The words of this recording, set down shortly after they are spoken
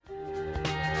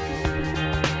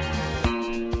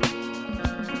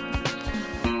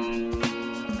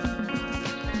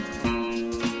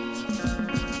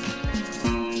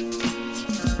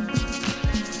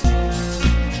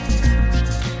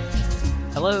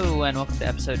Hello, and welcome to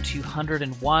episode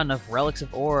 201 of Relics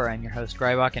of Ore. I'm your host,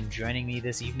 Grybach, and joining me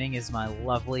this evening is my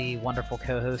lovely, wonderful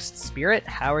co-host, Spirit.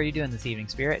 How are you doing this evening,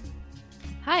 Spirit?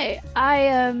 Hi, I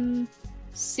am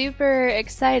super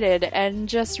excited and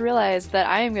just realized that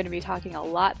I am going to be talking a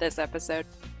lot this episode.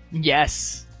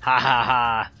 Yes! Ha ha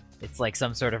ha! It's like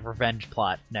some sort of revenge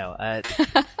plot. No,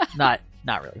 not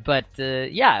really. But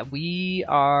yeah, we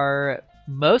are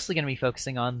mostly going to be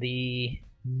focusing on the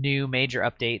new major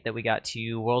update that we got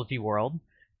to World v World,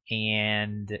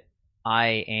 and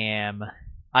I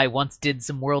once did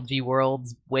some World v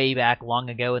Worlds way back long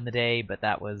ago in the day, but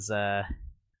that was a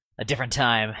different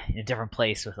time in a different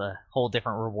place with a whole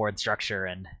different reward structure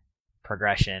and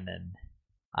progression, and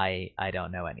I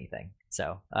don't know anything.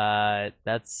 So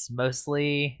that's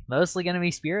mostly gonna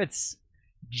be Spirit's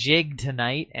jig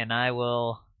tonight, and I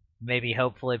will maybe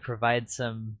hopefully provide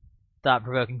some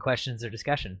thought-provoking questions or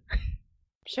discussion.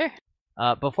 Sure.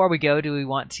 Before we go, do we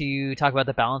want to talk about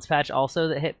the balance patch also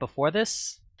that hit before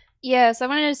this? Yes, I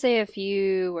wanted to say a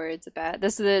few words about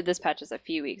this. This patch is a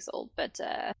few weeks old, but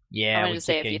yeah, I wanted to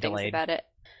say a few things about it.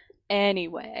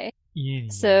 Anyway,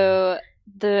 so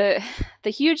the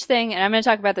huge thing, and I'm going to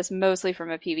talk about this mostly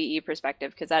from a PvE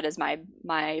perspective because that is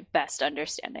my best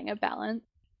understanding of balance.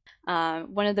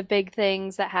 One of the big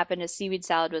things that happened is seaweed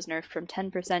salad was nerfed from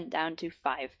 10% down to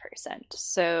 5%.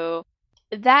 So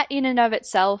that in and of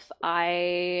itself,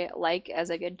 I like as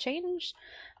a good change.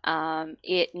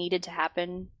 It needed to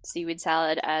happen. Seaweed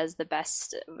salad as the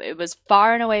best. It was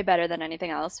far and away better than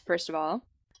anything else, first of all.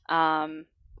 And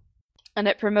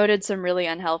it promoted some really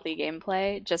unhealthy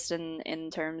gameplay, just in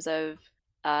terms of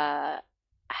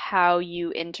how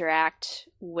you interact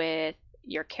with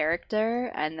your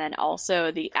character, and then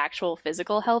also the actual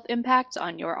physical health impact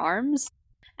on your arms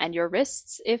and your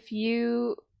wrists if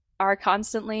you are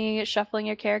constantly shuffling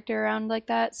your character around like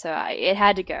that. So it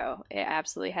had to go. It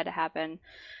absolutely had to happen.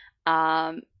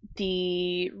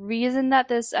 The reason that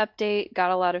this update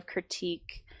got a lot of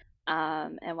critique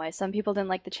and why some people didn't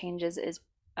like the changes is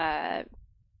well,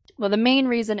 the main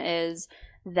reason is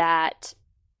that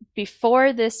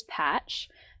before this patch,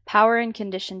 power and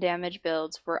condition damage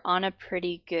builds were on a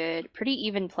pretty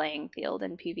even playing field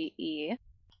in PvE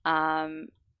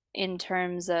in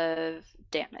terms of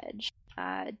damage.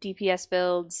 DPS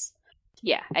builds,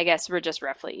 yeah, I guess we're just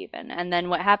roughly even. And then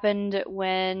what happened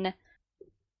when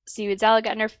Seaweed Salad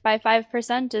got nerfed by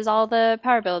 5% is all the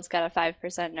power builds got a 5%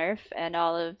 nerf, and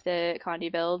all of the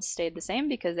Condi builds stayed the same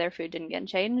because their food didn't get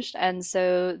changed, and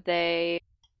so they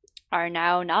are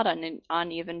now not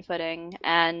on even footing.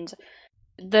 And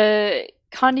the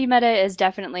Condi meta is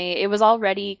definitely, it was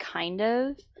already kind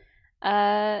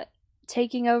of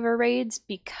taking over raids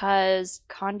because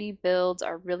Condi builds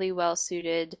are really well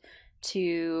suited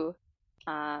to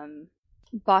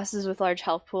bosses with large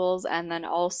health pools, and then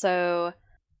also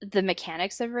the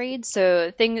mechanics of raids.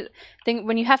 So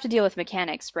when you have to deal with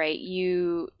mechanics, right,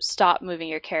 you stop moving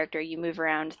your character, you move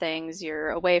around things,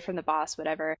 you're away from the boss,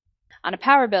 whatever. On a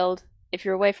power build, if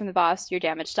you're away from the boss, your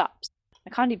damage stops. A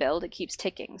Condi build, it keeps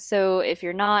ticking. So if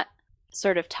you're not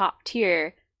sort of top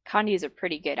tier, Condi is a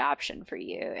pretty good option for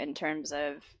you in terms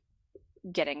of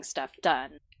getting stuff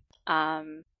done.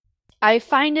 I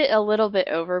find it a little bit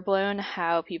overblown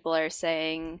how people are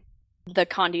saying the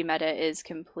Condi meta is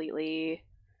completely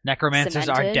Necromancers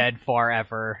cemented. are dead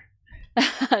forever.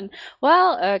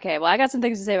 Well, okay. Well, I got some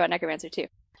things to say about Necromancer too.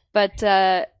 But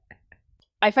I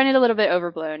find it a little bit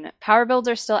overblown. Power builds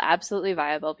are still absolutely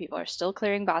viable. People are still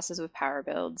clearing bosses with power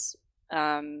builds.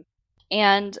 And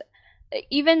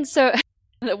even so,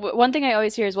 one thing I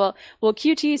always hear is, well,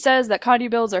 QT says that Condi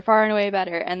builds are far and away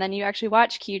better. And then you actually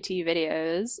watch QT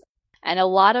videos, and a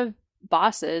lot of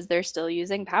bosses, they're still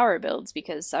using power builds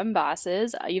because some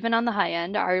bosses, even on the high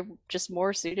end, are just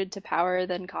more suited to power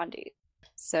than Condi.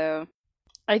 So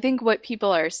I think what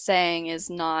people are saying is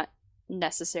not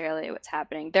necessarily what's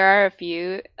happening. There are a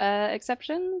few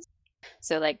exceptions.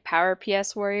 So like Power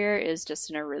PS Warrior is just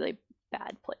in a really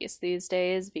bad place these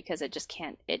days because it just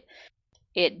can't,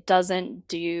 it doesn't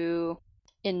do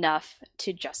enough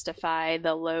to justify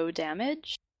the low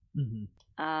damage. Mm-hmm.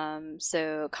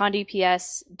 So Condi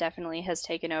PS definitely has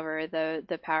taken over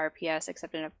the Power PS,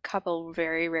 except in a couple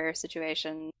very rare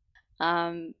situations.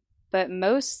 But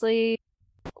mostly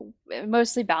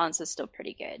balance is still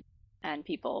pretty good, and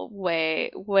people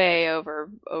way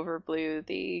overblew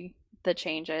the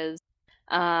changes.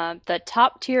 The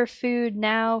top tier food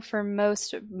now for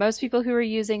most people who were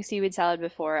using seaweed salad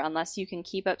before, unless you can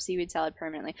keep up seaweed salad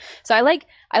permanently. So I like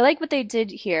what they did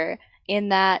here in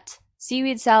that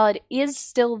seaweed salad is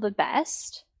still the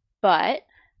best, but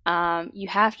you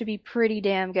have to be pretty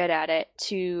damn good at it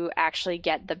to actually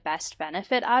get the best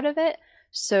benefit out of it.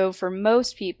 So for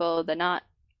most people, the not,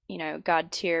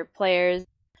 god tier players,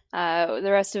 the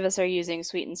rest of us are using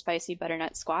sweet and spicy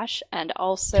butternut squash, and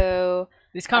also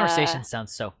these conversations sound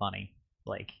so funny.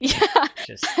 Like, yeah,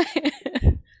 just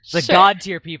the god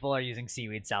tier people are using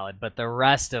seaweed salad, but the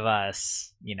rest of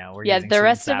us, we're using the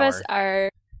rest sweet and of us are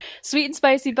sweet and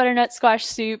spicy butternut squash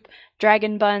soup,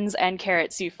 dragon buns, and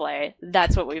carrot souffle.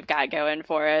 That's what we've got going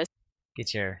for us.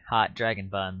 Get your hot dragon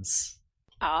buns.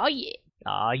 Oh yeah.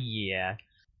 Oh yeah.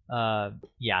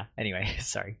 Yeah. Anyway,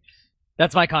 sorry.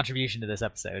 That's my contribution to this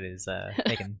episode is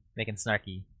making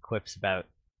snarky quips about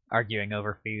arguing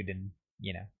over food and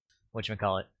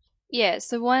whatchamacallit. Yeah.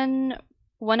 So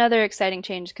one other exciting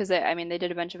change, because they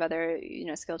did a bunch of other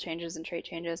skill changes and trait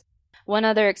changes. One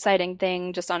other exciting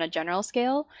thing, just on a general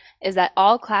scale, is that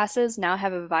all classes now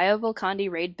have a viable Condi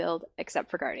raid build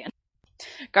except for Guardian.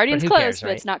 Guardian's close, cares, right?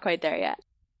 But it's not quite there yet.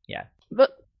 Yeah.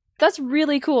 But that's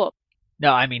really cool.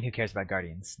 No, I mean, who cares about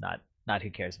Guardians? Not who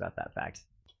cares about that fact.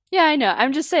 Yeah, I know.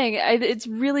 I'm just saying, it's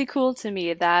really cool to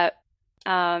me that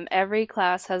every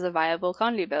class has a viable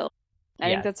Condi build. I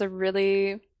think that's a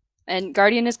really... And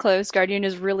Guardian is close. Guardian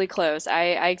is really close.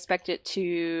 I expect it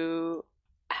to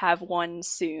have one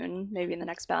soon, maybe in the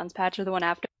next balance patch or the one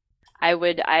after. I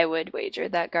would wager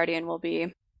that Guardian will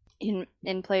be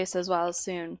in place as well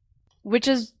soon, which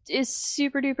is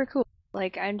super duper cool.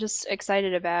 Like, I'm just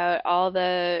excited about all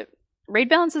the raid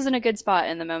balance is in a good spot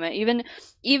in the moment.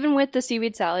 Even with the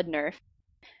seaweed salad nerf,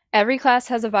 every class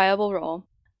has a viable role.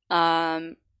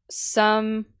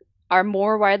 Some are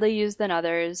more widely used than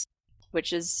others,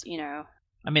 which is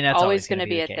that's always going to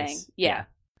be a thing. Yeah.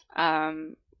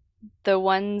 The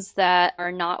ones that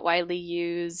are not widely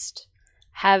used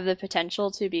have the potential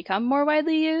to become more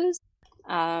widely used.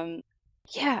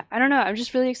 Yeah, I don't know. I'm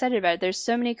just really excited about it.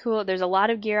 There's a lot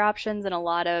of gear options and a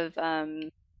lot of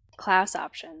class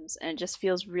options, and it just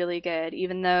feels really good,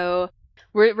 even though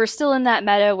we're still in that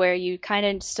meta where you kind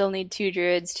of still need 2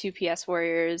 druids, 2 PS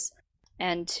warriors,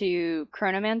 and 2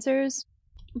 chronomancers,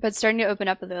 but starting to open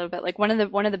up a little bit. Like one of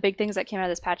the big things that came out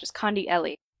of this patch is Condi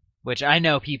Ellie, which I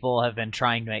know people have been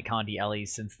trying to make Condi Ellie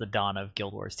since the dawn of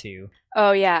Guild Wars 2.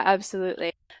 Oh yeah,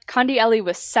 absolutely. Condi Ellie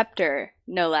with Scepter,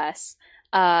 no less.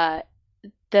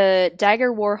 The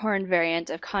Dagger Warhorn variant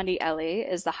of Condi Ellie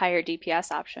is the higher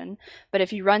DPS option, but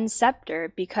if you run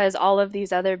Scepter, because all of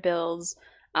these other builds,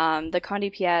 the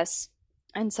Condi PS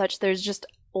and such, there's just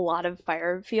a lot of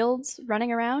fire fields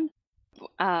running around.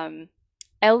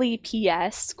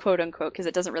 LEPS, quote unquote, because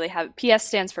it doesn't really have... PS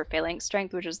stands for Phalanx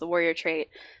Strength, which is the warrior trait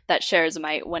that shares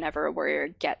might whenever a warrior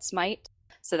gets might.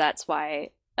 So that's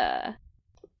why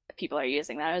people are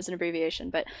using that as an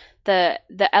abbreviation. But the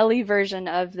LE version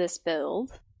of this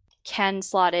build can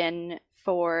slot in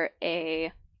for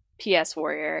a PS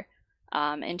warrior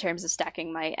in terms of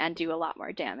stacking might and do a lot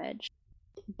more damage.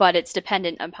 But it's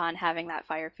dependent upon having that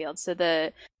fire field. So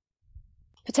the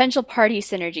potential party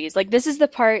synergies, like, this is the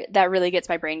part that really gets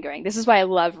my brain going. This is why I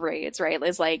love raids, right?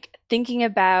 Is like thinking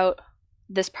about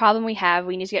this problem we have.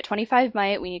 We need to get 25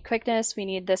 might, we need quickness, we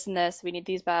need this and this, we need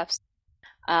these buffs.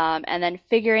 And then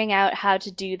figuring out how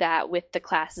to do that with the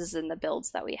classes and the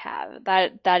builds that we have.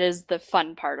 That is the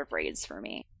fun part of raids for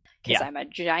me, because I'm a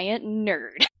giant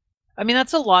nerd. I mean,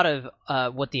 that's a lot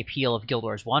of what the appeal of Guild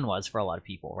Wars 1 was for a lot of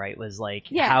people, right? Was like,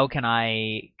 how can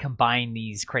I combine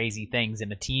these crazy things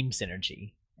in a team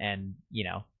synergy? And,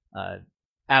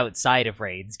 outside of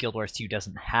raids, Guild Wars 2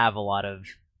 doesn't have a lot of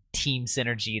team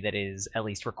synergy that is at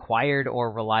least required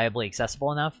or reliably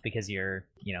accessible enough, because you're,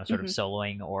 sort of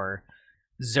soloing or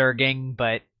zerging,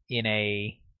 but in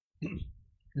an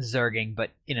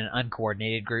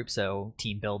uncoordinated group, so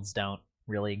team builds don't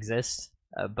really exist.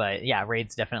 But yeah,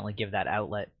 raids definitely give that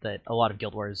outlet that a lot of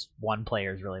Guild Wars 1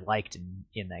 players really liked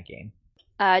in that game.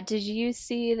 Did you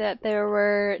see that there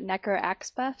were Necro Axe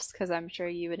buffs? Because I'm sure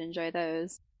you would enjoy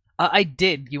those. I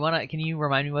did. Can you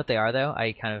remind me what they are, though?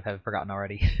 I kind of have forgotten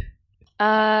already.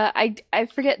 I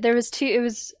forget. There was two.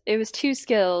 It was 2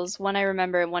 skills. One I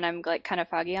remember, and one I'm like kind of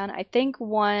foggy on. I think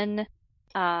one,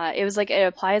 it was like it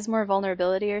applies more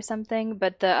vulnerability or something.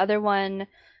 But the other one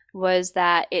was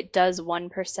that it does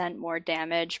 1% more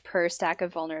damage per stack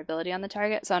of vulnerability on the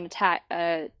target. So on attack,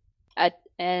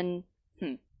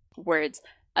 words.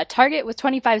 A target with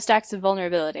 25 stacks of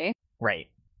vulnerability. Right.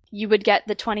 You would get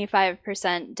the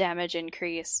 25% damage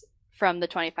increase from the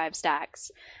 25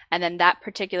 stacks. And then that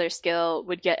particular skill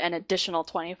would get an additional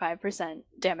 25%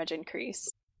 damage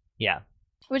increase. Yeah.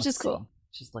 Which is cool.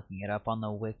 Just looking it up on the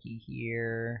wiki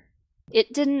here.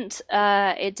 It didn't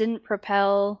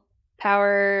propel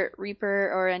Power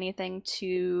Reaper or anything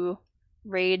to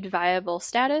raid viable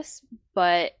status,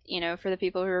 but for the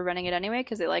people who are running it anyway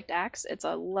because they liked Axe, it's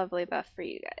a lovely buff for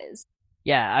you guys.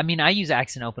 Yeah, I mean, I use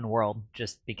Axe in open world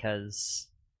just because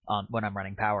when I'm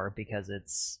running power, because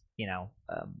it's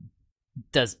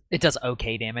does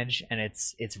okay damage, and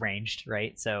it's ranged,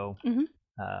 right? So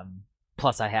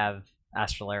plus I have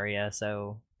Astralaria,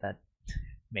 so that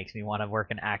makes me want to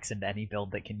work an Axe into any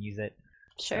build that can use it.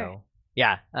 Sure. So,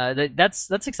 yeah,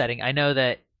 that's exciting. I know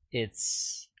that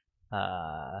it's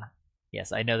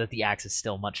yes, I know that the Axe is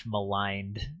still much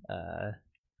maligned.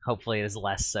 Hopefully it is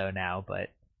less so now, but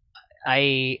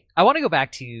I want to go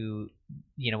back to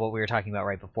what we were talking about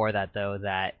right before that, though,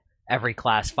 that every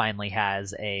class finally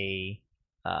has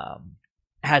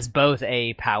both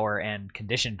a power and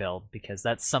condition build, because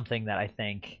that's something that I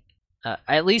think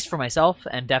at least for myself,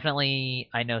 and definitely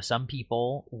I know some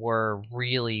people were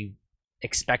really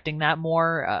expecting that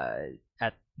more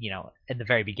at in the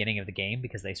very beginning of the game,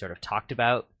 because they sort of talked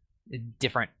about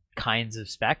different kinds of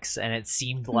specs, and it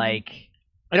seemed like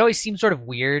it always seemed sort of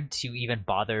weird to even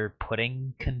bother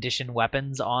putting conditioned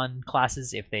weapons on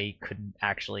classes if they couldn't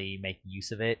actually make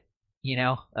use of it.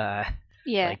 Yeah.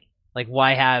 Like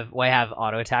why have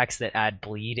auto attacks that add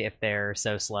bleed if they're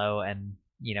so slow, and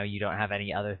you don't have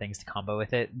any other things to combo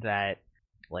with it? That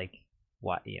like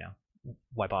why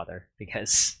bother?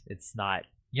 Because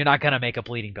you're not gonna make a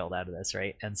bleeding build out of this,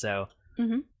 right? And so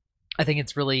I think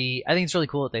it's really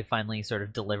cool that they finally sort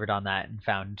of delivered on that and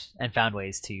found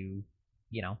ways to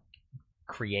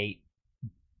create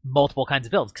multiple kinds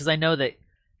of builds, because I know that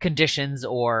conditions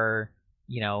or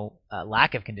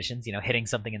lack of conditions, hitting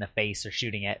something in the face or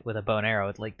shooting it with a bow and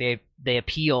arrow, like they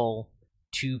appeal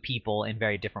to people in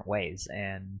very different ways,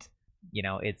 and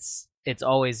it's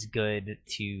always good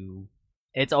to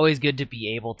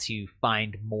be able to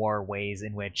find more ways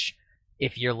in which,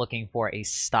 if you're looking for a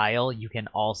style, you can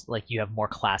also you have more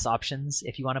class options,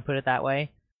 if you want to put it that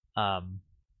way.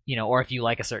 Or if you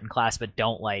like a certain class but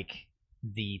don't like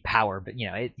the power, but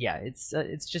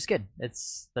it's just good.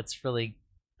 That's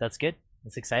good.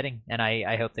 It's exciting, and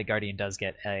I hope that Guardian does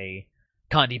get a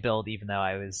Condi build, even though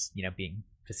I was being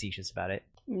facetious about it.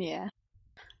 Yeah,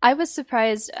 I was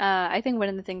surprised. I think one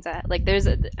of the things that there's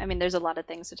a lot of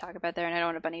things to talk about there, and I don't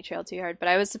want to bunny trail too hard, but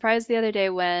I was surprised the other day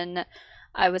when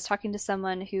I was talking to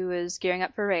someone who was gearing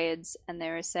up for raids, and they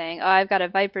were saying, "Oh, I've got a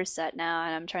Viper set now,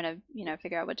 and I'm trying to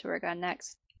figure out what to work on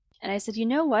next." And I said, "You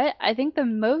know what? I think the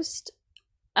most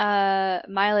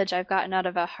mileage I've gotten out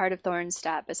of a Heart of Thorns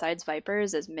stat besides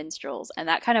Vipers is Minstrels," and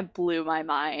that kind of blew my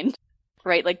mind.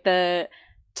 Right, like the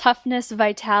toughness,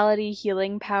 vitality,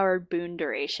 healing power, boon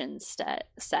duration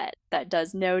set that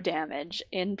does no damage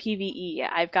in PvE.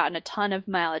 I've gotten a ton of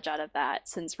mileage out of that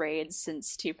since raids,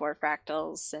 since T4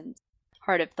 Fractals, since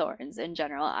Heart of Thorns in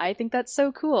general. I think that's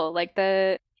so cool. Like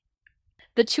the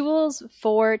tools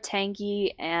for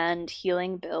tanky and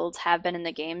healing builds have been in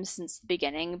the game since the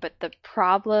beginning, but the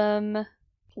problem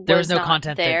there was no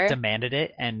content there. That demanded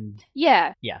it, and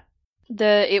yeah.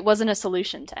 It wasn't a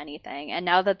solution to anything, and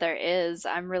now that there is,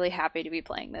 I'm really happy to be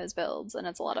playing those builds, and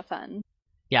it's a lot of fun.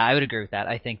 Yeah, I would agree with that.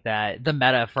 I think that the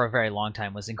meta for a very long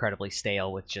time was incredibly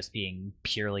stale with just being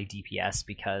purely DPS,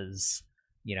 because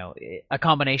a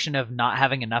combination of not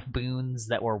having enough boons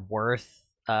that were worth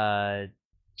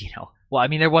well, I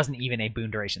mean, there wasn't even a boon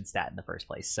duration stat in the first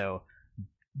place, so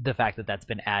the fact that that's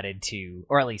been added to,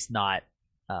 or at least not,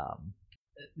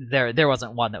 there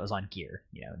wasn't one that was on gear.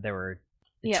 There were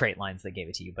trait lines that gave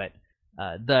it to you, but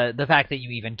the fact that you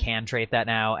even can trait that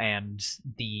now, and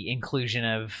the inclusion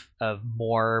of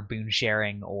more boon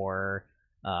sharing or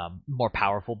more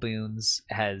powerful boons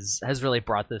has really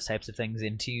brought those types of things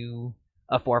into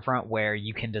a forefront where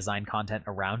you can design content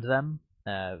around them,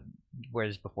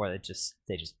 whereas before they just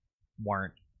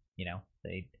weren't.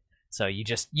 So you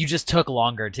just took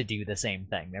longer to do the same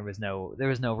thing. There was no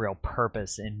real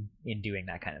purpose in doing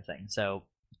that kind of thing. So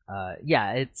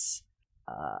it's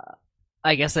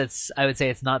I guess I would say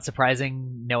it's not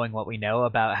surprising knowing what we know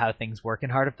about how things work in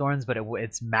Heart of Thorns, but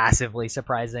it's massively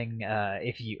surprising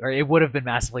it would have been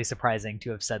massively surprising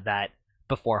to have said that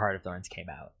before Heart of Thorns came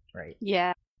out, right?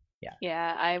 Yeah.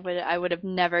 I would have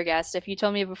never guessed if you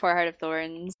told me before Heart of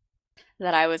Thorns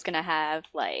that I was gonna have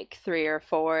 3 or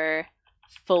 4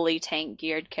 fully tank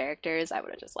geared characters. I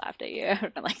would have just laughed at you. I would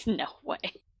have been like, no way.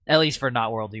 At least for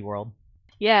not World v World.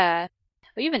 Yeah.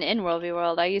 But even in World v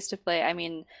World, I used to play. I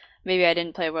mean, maybe I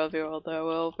didn't play World v World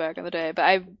though back in the day,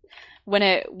 but when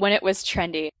it was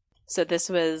trendy. So this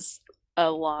was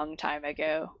a long time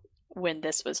ago when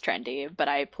this was trendy. But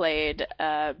I played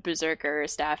Berserker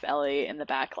Staff Ellie in the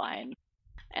backline,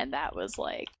 and that was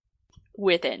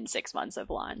within 6 months of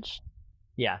launch.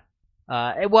 Yeah.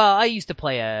 Well, I used to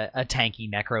play a tanky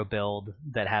necro build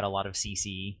that had a lot of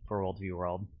CC for World v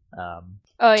World.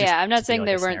 Oh yeah, I'm not saying like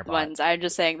there weren't ones. I'm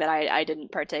just saying that I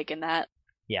didn't partake in that.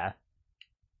 Yeah,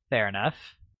 fair enough.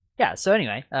 Yeah, so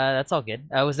anyway, that's all good.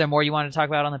 Was there more you wanted to talk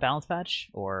about on the balance patch,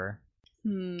 or?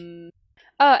 Oh,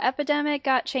 Epidemic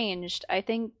got changed. I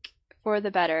think for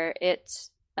the better. It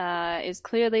was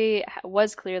clearly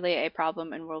a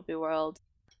problem in World v World,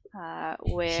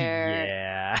 where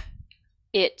yeah,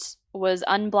 it was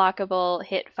unblockable,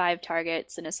 hit 5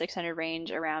 targets in a 600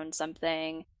 range around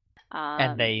something.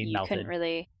 And they melted. Couldn't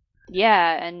really.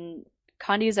 Yeah, and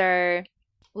Condis are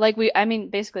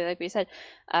basically like we said,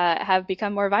 have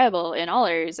become more viable in all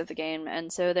areas of the game,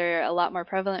 and so they're a lot more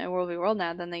prevalent in World v World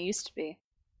now than they used to be.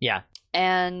 Yeah.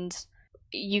 And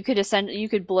you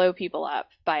could blow people up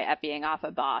by epping off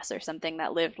a boss or something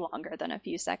that lived longer than a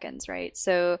few seconds, right?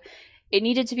 So it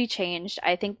needed to be changed.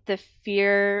 I think the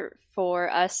fear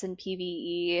for us in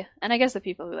PvE, and I guess the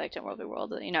people who liked it in World v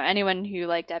World, anyone who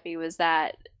liked epi, was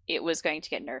that it was going to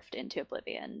get nerfed into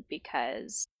oblivion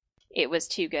because it was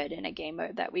too good in a game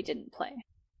mode that we didn't play.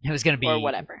 It was going to be or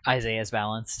whatever. Isaiah's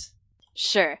balanced.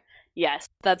 Sure. Yes,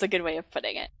 that's a good way of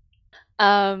putting it.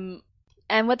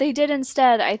 And what they did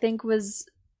instead, I think, was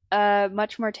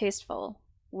much more tasteful,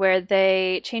 where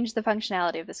they changed the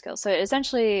functionality of the skill. So it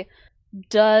essentially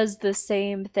does the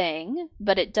same thing,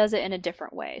 but it does it in a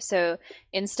different way. So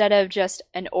instead of just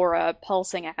an aura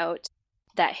pulsing out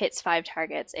that hits 5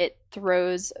 targets, it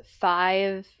throws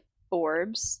 5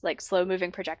 orbs, like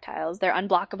slow-moving projectiles. They're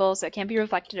unblockable, so it can't be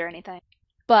reflected or anything.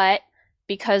 But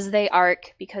because they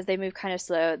arc, because they move kind of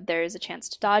slow, there's a chance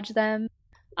to dodge them.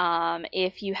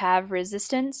 If you have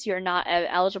resistance, you're not an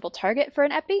eligible target for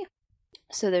an epi.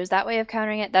 So there's that way of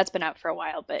countering it. That's been out for a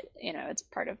while, but, it's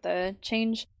part of the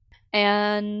change.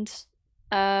 And,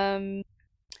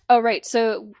 right,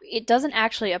 so it doesn't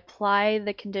actually apply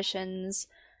the conditions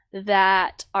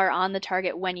that are on the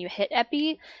target when you hit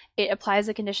epi. It applies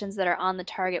the conditions that are on the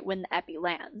target when the epi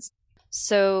lands.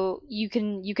 So you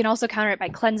can also counter it by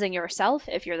cleansing yourself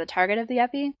if you're the target of the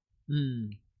epi.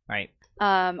 Right.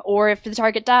 Or if the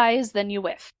target dies, then you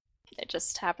whiff. It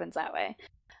just happens that way.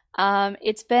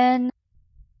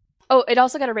 It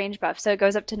also got a range buff, so it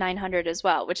goes up to 900 as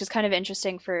well, which is kind of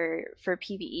interesting for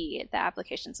PvE, the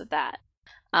applications of that.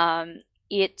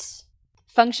 It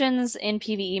functions in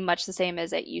PvE much the same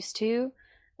as it used to,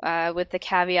 with the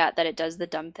caveat that it does the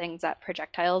dumb things that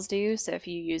projectiles do. So if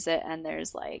you use it and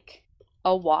there's like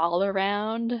a wall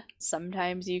around,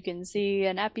 sometimes you can see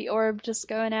an epi orb just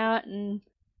going out and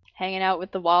hanging out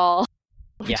with the wall,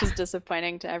 which is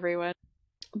disappointing to everyone.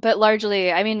 But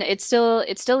largely, I mean, it's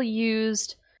still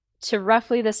used to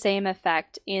roughly the same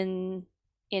effect in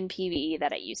PvE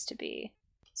that it used to be.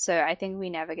 So I think we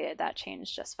navigated that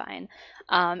change just fine.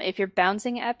 If you're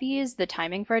bouncing epis, the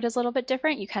timing for it is a little bit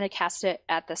different. You kind of cast it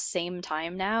at the same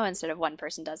time now instead of one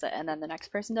person does it and then the next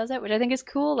person does it, which I think is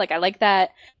cool. Like, I like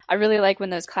that. I really like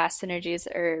when those class synergies,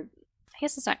 or I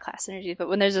guess it's not class synergies, but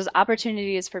when there's those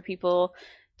opportunities for people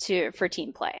for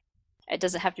team play. It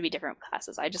doesn't have to be different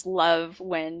classes. I just love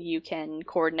when you can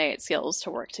coordinate skills to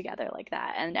work together like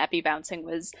that. And epi bouncing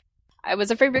I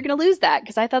was afraid we were going to lose that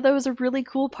because I thought that was a really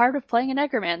cool part of playing a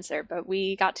necromancer, but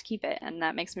we got to keep it, and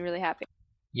that makes me really happy.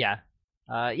 Yeah.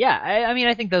 I mean,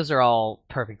 I think those are all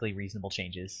perfectly reasonable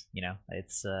changes.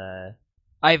 It's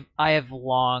I have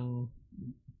long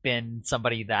been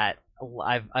somebody that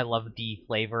I love the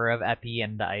flavor of epi,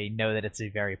 and I know that it's a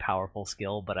very powerful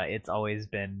skill, but it's always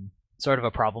been sort of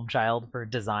a problem child for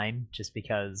design, just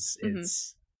because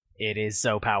it is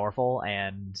so powerful,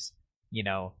 and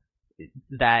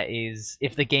that is,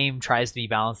 if the game tries to be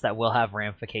balanced, that will have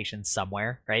ramifications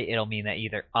somewhere, right? It'll mean that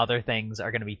either other things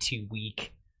are going to be too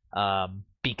weak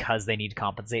because they need to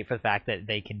compensate for the fact that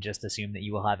they can just assume that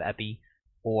you will have epi,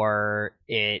 or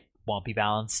it won't be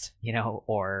balanced,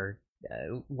 or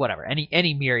whatever,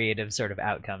 any myriad of sort of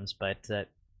outcomes. But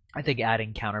I think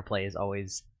adding counterplay is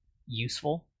always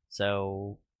useful.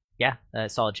 So yeah,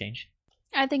 solid change.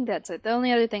 I think that's it. The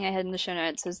only other thing I had in the show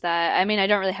notes is that, I mean, I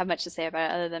don't really have much to say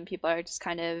about it other than people are just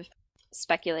kind of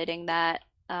speculating that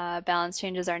balance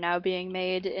changes are now being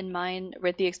made in mind,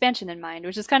 with the expansion in mind,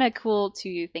 which is kind of cool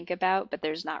to think about, but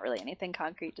there's not really anything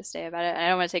concrete to say about it. And I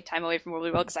don't want to take time away from World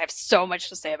v World because I have so much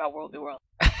to say about World v World.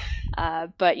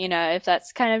 But, if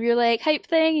that's kind of your, hype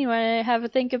thing, you want to have a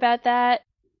think about that,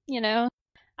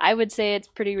 I would say it's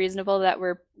pretty reasonable that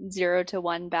we're 0 to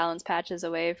 1 balance patches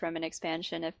away from an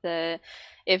expansion.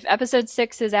 If episode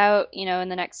 6 is out, in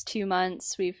the next 2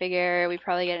 months, we figure we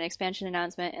probably get an expansion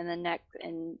announcement in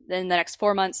the next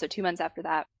 4 months, so 2 months after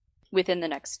that, within the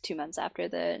next 2 months after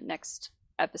the next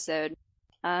episode.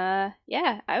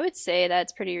 Yeah, I would say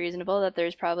that's pretty reasonable that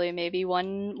there's probably maybe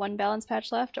one balance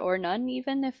patch left or none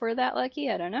even if we're that lucky.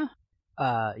 I don't know.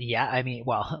 Yeah, I mean,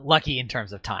 well, lucky in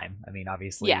terms of time. I mean,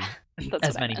 obviously, Yeah, that's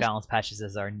as what I many meant. balance patches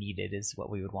as are needed is what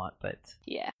we would want, but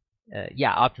Yeah.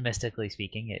 yeah, optimistically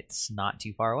speaking, it's not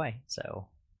too far away. So,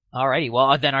 alrighty,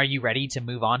 well, then are you ready to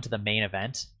move on to the main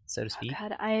event, so to Oh speak?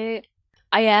 God, I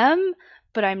am,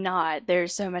 but I'm not.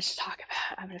 There's so much to talk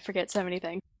about. I'm gonna forget so many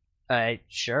things.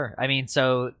 Sure. I mean,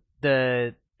 so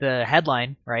the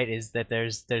headline, right, is that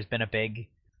there's been a big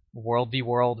World v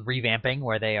World revamping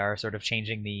where they are sort of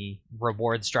changing the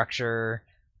reward structure.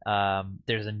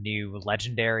 There's a new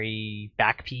legendary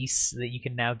back piece that you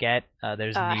can now get.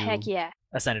 There's Heck new yeah.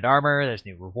 ascended armor. There's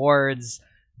new rewards.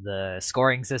 The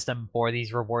scoring system for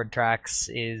these reward tracks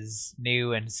is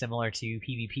new and similar to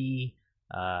PvP.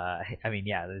 I mean,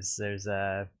 yeah, there's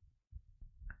a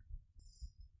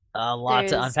lot to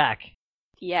There's unpack.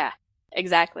 Yeah,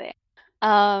 exactly.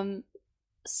 Um,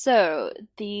 so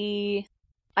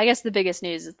I guess the biggest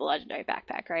news is the legendary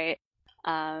backpack, right?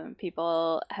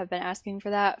 People have been asking for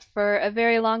that for a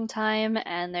very long time,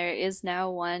 and there is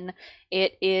now one.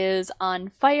 It is on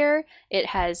fire. It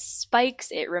has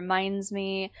spikes. It reminds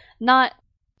me not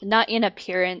in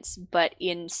appearance, but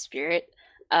in spirit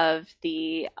of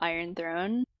the Iron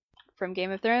Throne from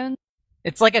Game of Thrones.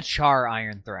 It's like a Char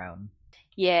Iron Throne.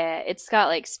 Yeah, it's got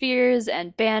like spears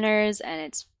and banners, and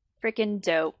it's freaking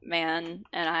dope, man.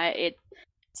 And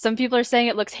some people are saying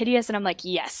it looks hideous, and I'm like,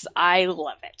 yes, I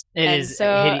love it. It And is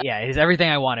so, yeah, it is everything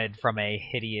I wanted from a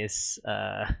hideous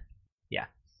yeah.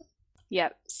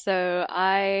 yep. So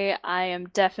I am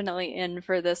definitely in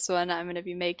for this one. I'm gonna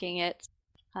be making it.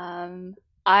 Um,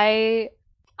 I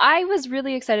I was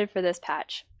really excited for this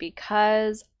patch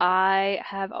because I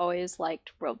have always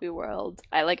liked World v World.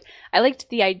 I liked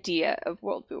the idea of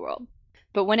World v World.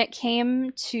 But when it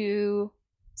came to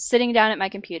sitting down at my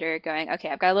computer going, okay,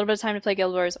 I've got a little bit of time to play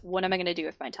Guild Wars, what am I going to do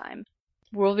with my time?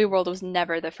 World v World was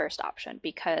never the first option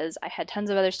because I had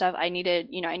tons of other stuff. I needed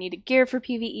gear for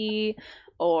PvE,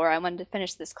 or I wanted to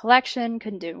finish this collection,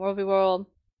 couldn't do it in World v World.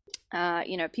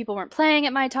 People weren't playing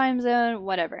at my time zone,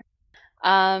 whatever.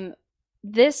 Um,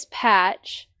 this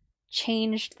patch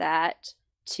changed that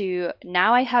to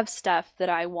now I have stuff that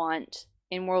I want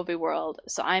in World v World,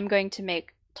 so I'm going to make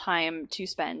time to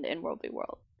spend in World v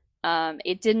World.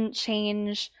 It didn't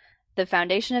change the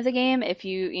foundation of the game. If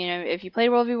you played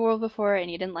World v World before and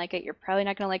you didn't like it, you're probably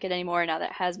not going to like it anymore now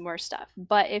that it has more stuff.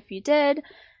 But if you did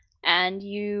and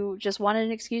you just wanted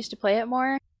an excuse to play it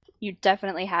more, you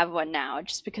definitely have one now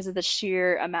just because of the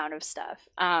sheer amount of stuff.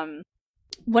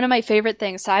 One of my favorite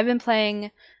things, so I've been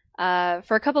playing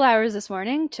for a couple hours this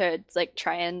morning to like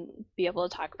try and be able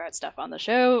to talk about stuff on the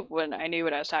show when I knew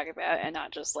what I was talking about and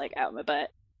not just like out my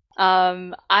butt.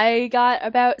 I got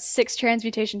about 6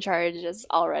 transmutation charges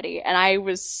already, and I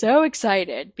was so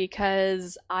excited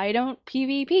because I don't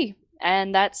PvP.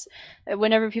 And that's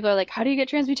whenever people are like, how do you get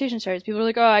transmutation charges? People are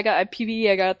like, oh, I PvE,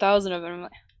 I got 1,000 of them. I'm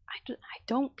like, I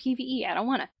don't PvE, I don't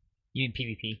want to. You mean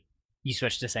PvP? You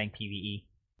switched to saying PvE.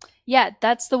 Yeah,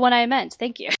 that's the one I meant.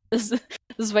 Thank you. This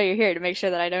is why you're here, to make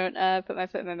sure that I don't put my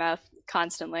foot in my mouth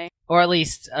constantly. Or at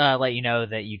least let you know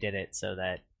that you did it so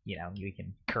that, you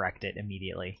can correct it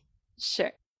immediately.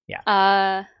 Sure.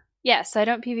 Yeah. Yeah, so I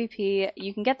don't PvP.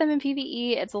 You can get them in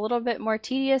PvE. It's a little bit more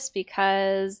tedious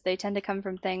because they tend to come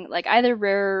from things like either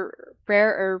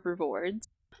rarer rewards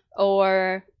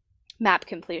or map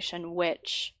completion,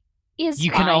 which is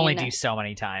You fine. can only do so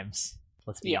many times.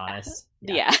 Let's be honest.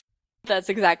 Yeah. That's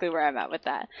exactly where I'm at with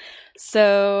that.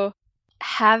 So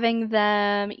having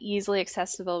them easily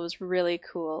accessible was really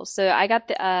cool. So I got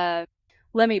the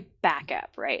let me back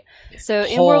up, right? So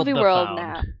in World v World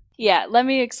now. Yeah, let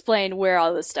me explain where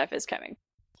all this stuff is coming.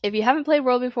 If you haven't played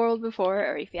World v World before,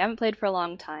 or if you haven't played for a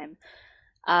long time,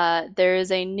 there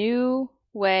is a new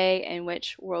way in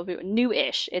which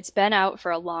new-ish. It's been out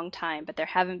for a long time, but there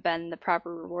haven't been the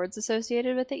proper rewards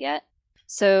associated with it yet.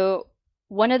 So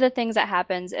one of the things that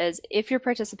happens is if you're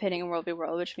participating in World v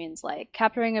World, which means like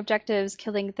capturing objectives,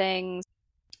 killing things,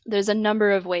 there's a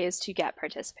number of ways to get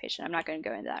participation. I'm not going to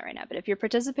go into that right now, but if you're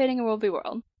participating in World v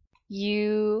World,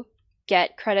 you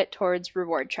get credit towards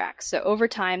reward tracks. So over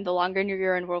time, the longer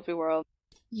you're in World v World,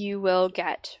 you will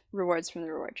get rewards from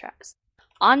the reward tracks.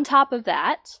 On top of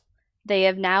that, they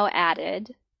have now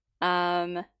added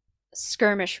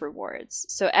skirmish rewards.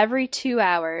 So every 2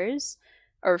 hours,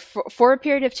 or for a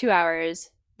period of 2 hours,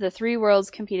 the 3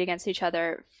 worlds compete against each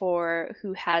other for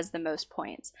who has the most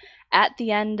points. At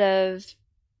the end of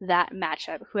that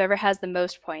matchup, whoever has the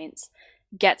most points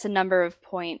gets a number of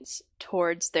points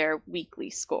towards their weekly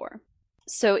score.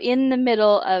 So in the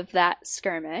middle of that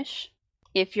skirmish,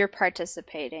 if you're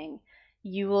participating,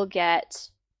 you will get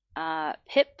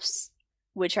pips,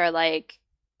 which are like,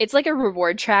 it's like a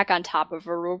reward track on top of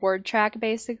a reward track,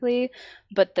 basically.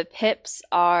 But the pips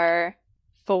are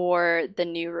for the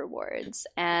new rewards.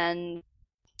 And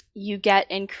you get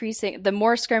increasing, the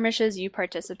more skirmishes you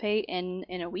participate in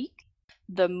a week,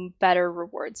 the better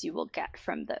rewards you will get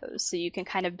from those. So you can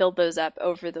kind of build those up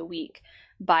over the week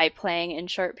by playing in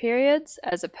short periods,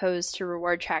 as opposed to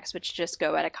reward tracks which just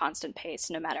go at a constant pace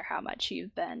no matter how much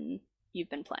you've been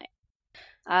playing.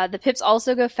 The pips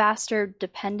also go faster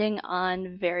depending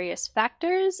on various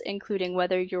factors, including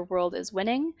whether your world is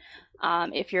winning.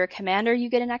 If you're a commander, you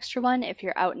get an extra one. If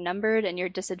you're outnumbered and you're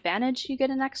disadvantaged, you get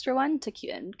an extra one to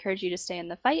encourage you to stay in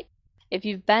the fight. If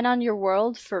you've been on your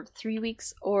world for 3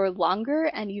 weeks or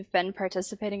longer and you've been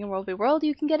participating in World v. World,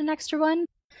 you can get an extra one.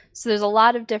 So there's a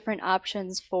lot of different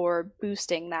options for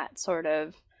boosting that sort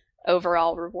of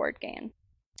overall reward gain.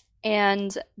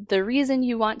 And the reason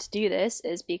you want to do this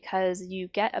is because you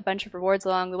get a bunch of rewards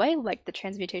along the way, like the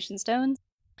transmutation stones.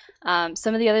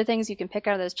 Some of the other things you can pick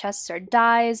out of those chests are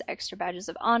dyes, extra badges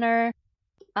of honor.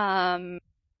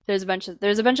 There's a bunch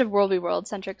of World v. World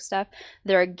centric stuff.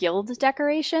 There are guild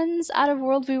decorations out of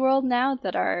World v. World now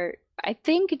that are, I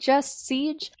think, just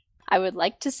Siege. I would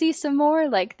like to see some more,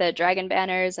 like the dragon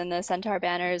banners and the centaur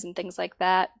banners and things like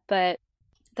that, but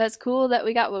that's cool that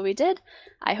we got what we did.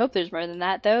 I hope there's more than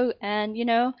that, though, and,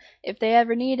 if they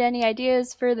ever need any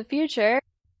ideas for the future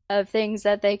of things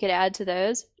that they could add to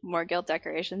those, more guild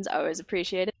decorations, always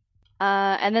appreciated.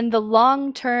 And then the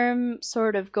long-term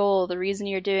sort of goal, the reason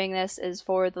you're doing this is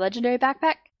for the legendary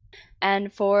backpack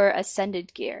and for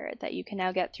ascended gear that you can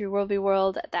now get through World v.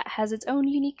 World that has its own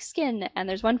unique skin, and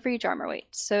there's one for each armor weight.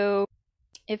 So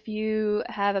if you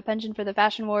have a penchant for the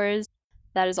Fashion Wars,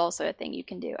 that is also a thing you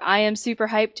can do. I am super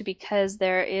hyped because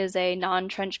there is a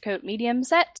non-trench coat medium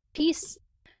set piece,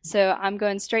 so I'm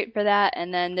going straight for that,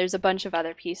 and then there's a bunch of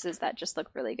other pieces that just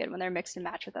look really good when they're mixed and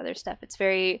matched with other stuff. It's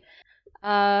very,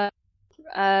 how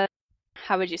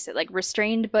would you say, like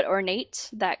restrained but ornate,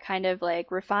 that kind of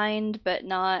like refined but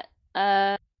not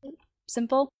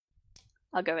simple.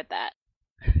 I'll go with that.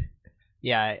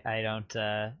 Yeah, I don't,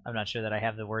 I'm not sure that I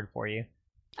have the word for you.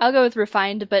 I'll go with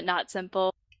refined but not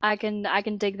simple. I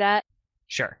can dig that.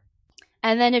 Sure.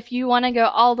 And then if you want to go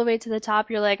all the way to the top,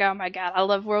 you're like, oh my god, I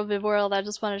love World v. World, I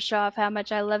just want to show off how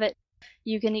much I love it.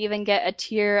 You can even get a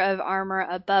tier of armor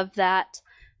above that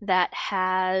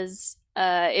has,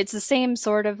 it's the same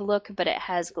sort of look, but it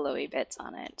has glowy bits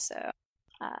on it. So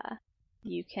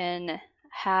you can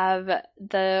have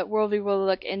the World v. World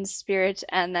look in spirit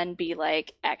and then be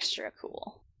like extra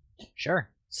cool. Sure.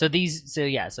 So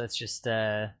it's just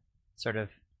sort of,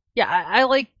 yeah, I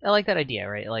like that idea,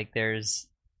 right? Like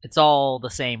it's all the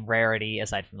same rarity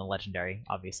aside from the legendary,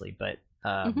 obviously, but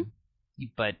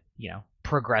but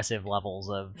progressive levels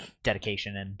of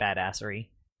dedication and badassery.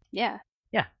 Yeah.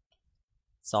 Yeah.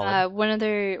 Solid. One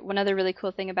other really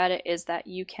cool thing about it is that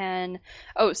you can,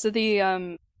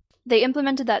 they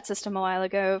implemented that system a while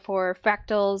ago for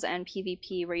fractals and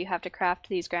PvP where you have to craft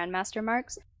these Grandmaster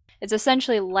marks. It's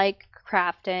essentially like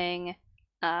crafting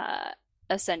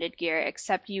ascended gear,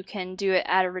 except you can do it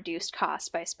at a reduced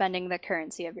cost by spending the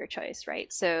currency of your choice,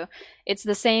 right? So it's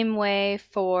the same way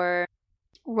for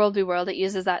World v. World. It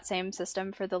uses that same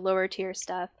system for the lower tier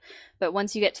stuff, but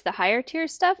once you get to the higher tier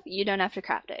stuff, you don't have to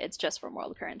craft it. It's just from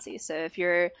world currency. So if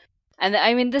you're, and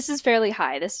I mean, this is fairly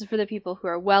high. This is for the people who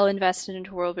are well invested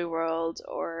into World v. World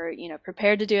or,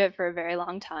 prepared to do it for a very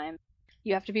long time.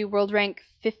 You have to be world rank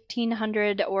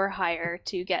 1500 or higher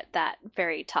to get that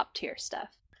very top tier stuff.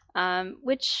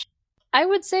 Which I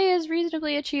would say is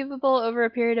reasonably achievable over a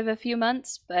period of a few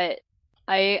months, but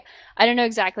I don't know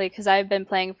exactly because I've been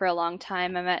playing for a long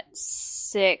time. I'm at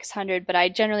 600, but I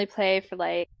generally play for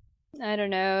like, I don't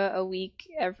know, a week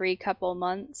every couple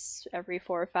months, every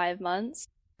 4 or 5 months.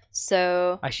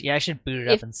 So I should boot it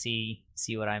up and see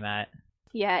what I'm at.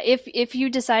 Yeah, if you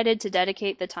decided to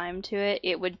dedicate the time to it,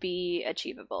 it would be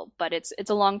achievable, but it's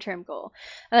a long-term goal.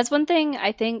 And that's one thing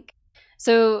I think.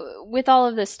 So with all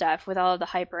of this stuff, with all of the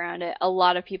hype around it, a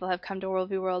lot of people have come to World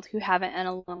v. World who haven't in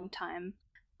a long time.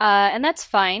 And that's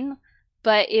fine,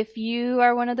 but if you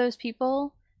are one of those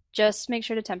people, just make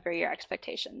sure to temper your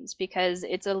expectations, because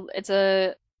it's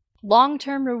a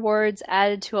long-term rewards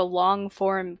added to a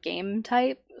long-form game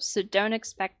type, so don't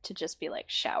expect to just be like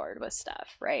showered with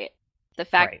stuff, right? The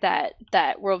fact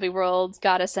that World v. World's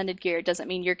got ascended gear doesn't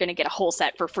mean you're going to get a whole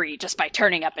set for free just by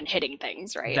turning up and hitting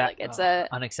things, right? It's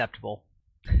unacceptable.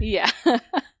 Yeah.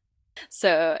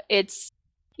 So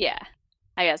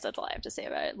I guess that's all I have to say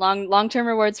about it. Long-term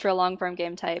rewards for a long-form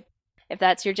game type. If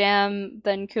that's your jam,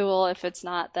 then cool. If it's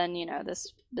not, then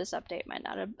this update might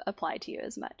not apply to you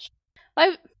as much.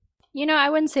 I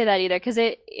wouldn't say that either, because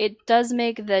it does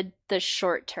make the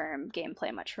short term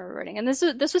gameplay much more rewarding. And this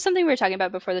was something we were talking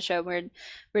about before the show. We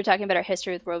were talking about our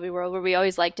history with World v. World, where we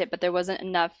always liked it, but there wasn't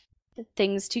enough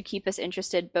things to keep us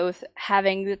interested. Both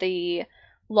having the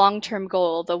long term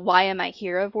goal, the why am I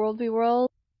here of World v. World,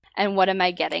 and what am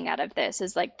I getting out of this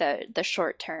is like the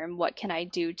short term. What can I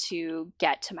do to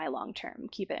get to my long term,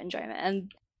 keep it enjoyment?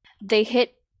 And they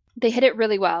hit it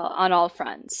really well on all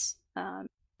fronts.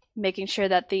 Making sure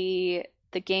that the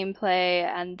gameplay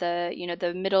and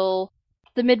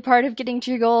the mid part of getting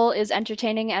to your goal is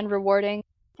entertaining and rewarding,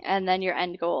 and then your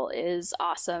end goal is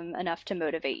awesome enough to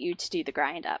motivate you to do the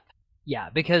grind up. Yeah,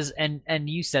 because and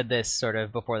you said this sort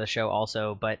of before the show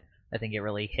also, but I think it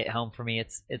really hit home for me.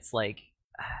 It's like,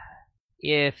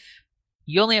 if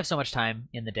you only have so much time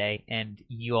in the day, and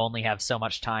you only have so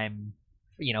much time,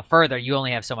 further, you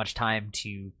only have so much time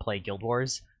to play Guild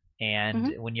Wars.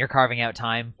 And when you're carving out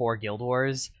time for Guild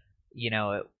Wars,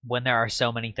 when there are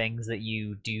so many things that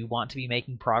you do want to be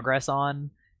making progress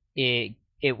on, it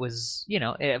was,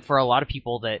 for a lot of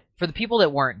people for the people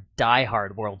that weren't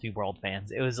diehard World v. World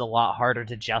fans, it was a lot harder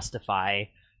to justify,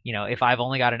 if I've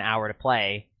only got an hour to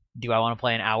play, do I want to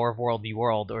play an hour of World v.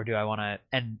 World, or do I want to,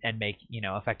 and make,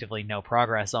 effectively no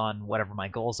progress on whatever my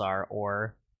goals are,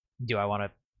 or do I want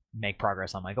to make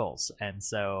progress on my goals? And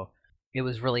so it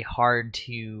was really hard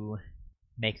to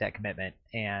make that commitment,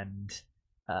 and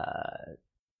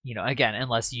again,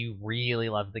 unless you really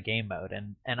love the game mode,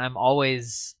 and I'm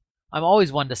always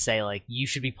one to say, like, you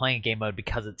should be playing a game mode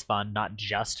because it's fun, not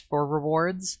just for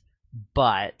rewards.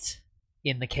 But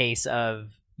in the case of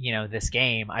this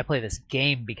game, I play this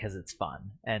game because it's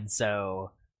fun, and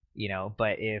so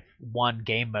but if one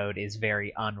game mode is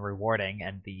very unrewarding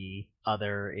and the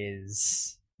other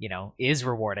is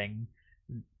rewarding,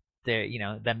 there,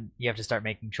 then you have to start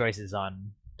making choices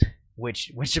on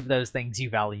which of those things you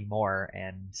value more.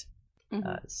 And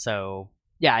so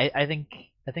yeah, I think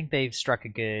they've struck a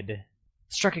good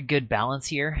balance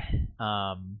here.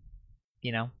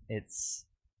 It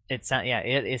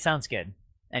sounds good.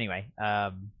 Anyway,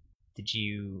 what do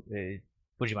you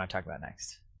want to talk about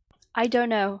next? I don't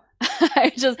know.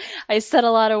 I said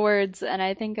a lot of words, and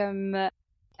I think I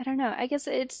don't know. I guess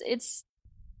it's.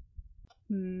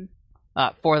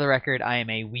 For the record, I am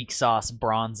a weak sauce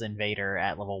bronze invader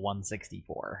at level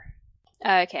 164.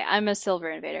 Okay, I'm a silver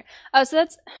invader. Oh, so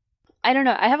that's... I don't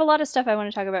know. I have a lot of stuff I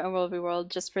want to talk about in World v. World,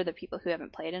 just for the people who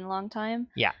haven't played in a long time.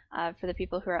 Yeah. For the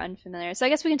people who are unfamiliar. So I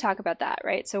guess we can talk about that,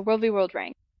 right? So World v. World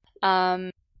rank.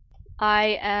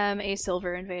 I am a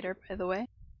silver invader, by the way.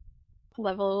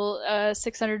 Level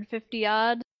 650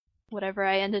 odd. Whatever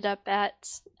I ended up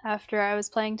at after I was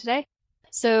playing today.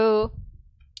 So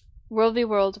World v.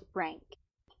 World rank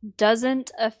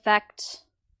doesn't affect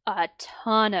a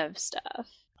ton of stuff,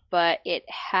 but it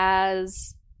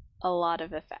has a lot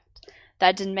of effect.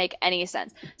 That didn't make any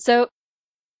sense. So,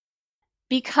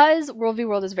 because World v.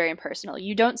 World is very impersonal,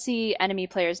 you don't see enemy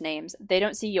players' names. They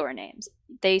don't see your names.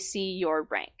 They see your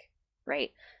rank,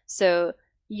 right? So,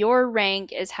 your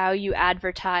rank is how you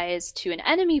advertise to an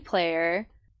enemy player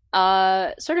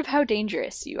sort of how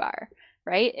dangerous you are.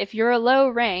 Right? If you're a low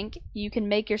rank, you can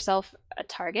make yourself a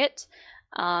target.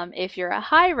 If you're a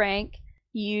high rank,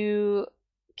 you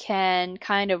can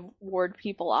kind of ward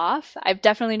people off. I've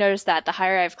definitely noticed that the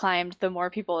higher I've climbed, the more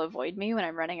people avoid me when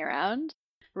I'm running around,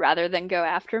 rather than go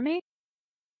after me.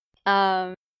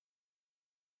 But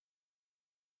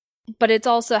it's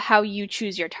also how you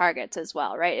choose your targets as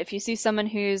well, right? If you see someone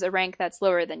who's a rank that's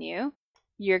lower than you,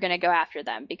 you're going to go after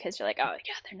them because you're like, oh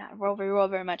yeah, they're not World v. World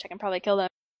very much, I can probably kill them.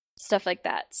 Stuff like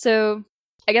that. So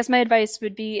I guess my advice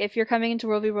would be, if you're coming into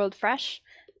World v. World fresh,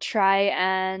 try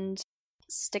and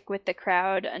stick with the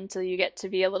crowd until you get to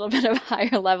be a little bit of a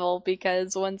higher level,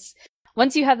 because once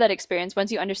you have that experience,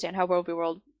 once you understand how World v.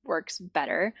 World works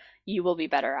better, you will be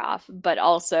better off, but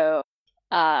also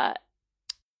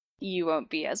you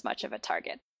won't be as much of a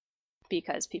target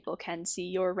because people can see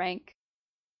your rank.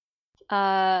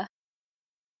 Yeah.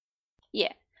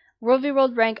 World v.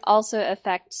 World rank also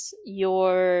affects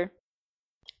your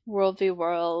World v.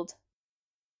 World,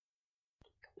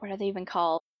 what are they even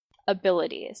called?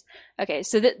 Abilities. Okay,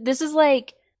 so this is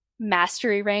like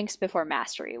mastery ranks before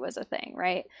mastery was a thing,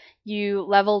 right? You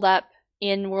leveled up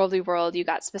in World v. World, you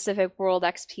got specific world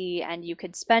XP, and you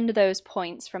could spend those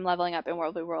points from leveling up in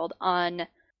World v. World on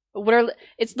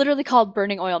it's literally called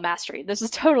Burning Oil Mastery. This is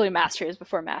totally masteries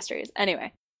before masteries.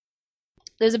 Anyway.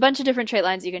 There's a bunch of different trait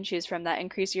lines you can choose from that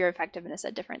increase your effectiveness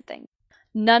at different things.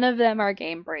 None of them are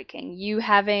game breaking. You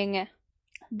having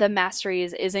the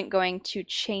masteries isn't going to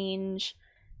change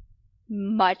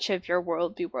much of your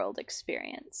World v. World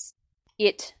experience.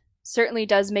 It certainly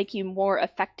does make you more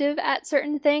effective at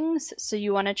certain things, so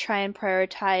you want to try and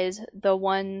prioritize the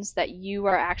ones that you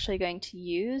are actually going to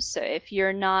use. So if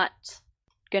you're not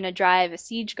going to drive a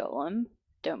siege golem,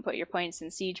 don't put your points in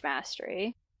siege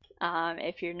mastery.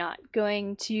 If you're not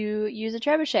going to use a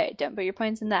trebuchet, don't put your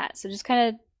points in that. So just kind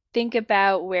of think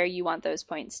about where you want those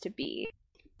points to be,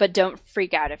 but don't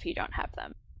freak out if you don't have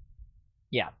them.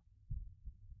 Yeah.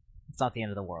 It's not the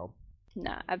end of the world.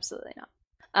 No, absolutely not.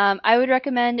 I would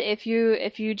recommend if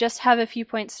you just have a few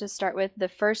points to start with, the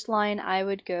first line I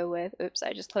would go with. Oops,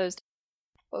 I just closed.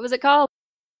 What was it called?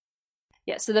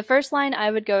 Yeah, so the first line I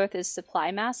would go with is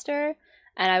Supply Master,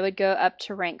 and I would go up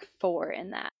to rank 4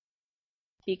 in that.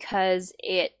 Because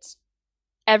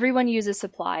everyone uses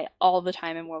supply all the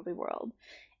time in World v. World.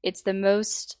 It's the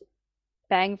most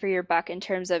bang for your buck in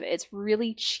terms of it's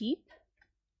really cheap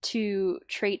to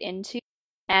trade into,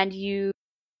 and you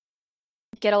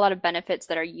get a lot of benefits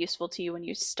that are useful to you when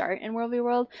you start in World v.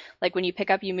 World. Like when you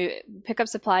pick up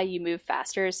supply, you move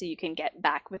faster, so you can get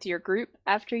back with your group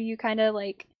after you kind of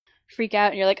like freak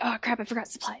out and you're like, oh crap, I forgot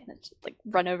supply, and then just like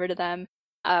run over to them.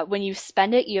 When you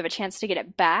spend it, you have a chance to get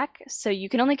it back, so you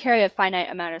can only carry a finite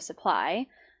amount of supply.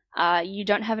 You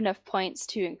don't have enough points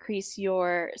to increase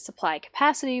your supply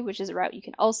capacity, which is a route you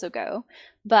can also go,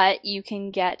 but you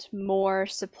can get more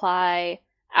supply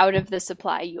out of the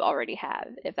supply you already have,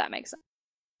 if that makes sense.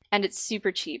 And it's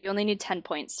super cheap. You only need 10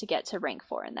 points to get to rank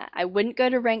 4 in that. I wouldn't go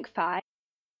to rank 5,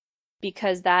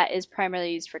 because that is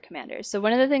primarily used for commanders. So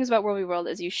one of the things about World v. World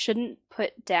is you shouldn't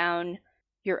put down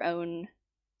your own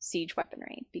siege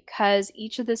weaponry, because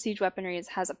each of the siege weaponries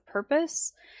has a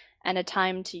purpose and a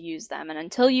time to use them. And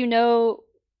until you know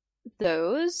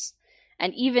those,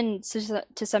 and even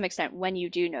to some extent when you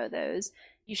do know those,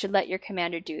 you should let your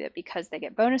commander do it, because they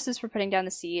get bonuses for putting down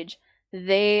the siege.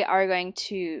 They are going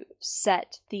to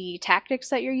set the tactics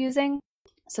that you're using.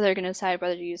 So they're going to decide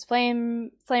whether to use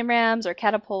flame rams or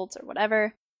catapults or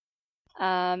whatever.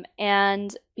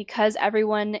 And because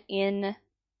everyone in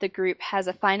the group has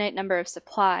a finite number of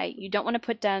supply, you don't want to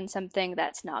put down something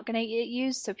that's not going to get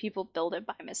used, so people build it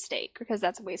by mistake, because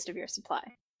that's a waste of your supply.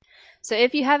 So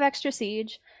if you have extra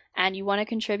siege and you want to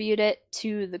contribute it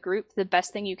to the group, the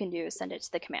best thing you can do is send it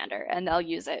to the commander, and they'll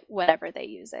use it whenever they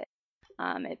use it.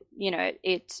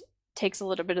 It takes a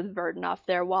little bit of the burden off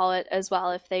their wallet as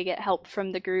well if they get help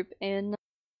from the group in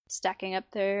stacking up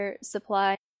their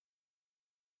supply.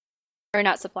 Or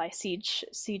not supply,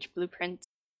 siege blueprints.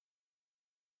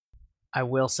 I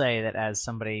will say that as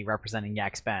somebody representing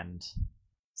Yak's Bend,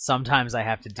 sometimes I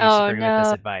have to disagree with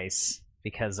this advice,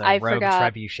 because Rogue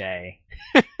Trebuchet.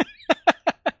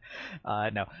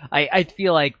 No, I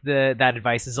feel like that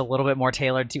advice is a little bit more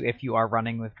tailored to if you are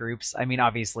running with groups. I mean,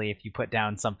 obviously, if you put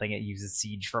down something, it uses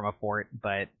siege from a fort,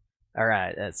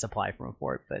 or supply from a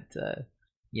fort, but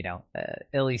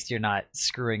at least you're not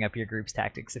screwing up your group's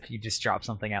tactics if you just drop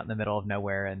something out in the middle of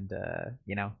nowhere and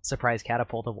surprise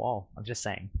catapult a wall. I'm just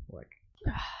saying, like.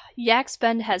 Yak's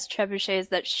Bend has trebuchets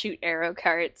that shoot arrow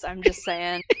carts. I'm just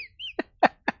saying.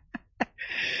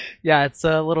 Yeah, it's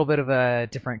a little bit of a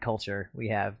different culture we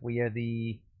have. We are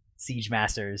the siege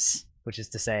masters, which is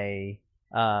to say,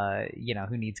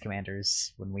 who needs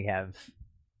commanders when we have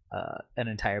an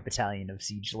entire battalion of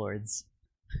siege lords.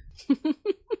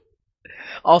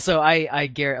 Also,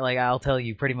 I'll tell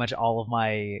you, pretty much all of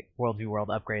my World v. World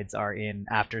upgrades are in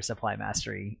after supply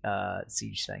mastery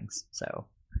siege things. So,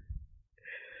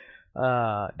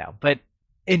 no, but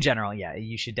in general, yeah,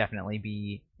 you should definitely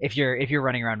be, if you're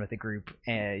running around with a group,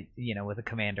 with a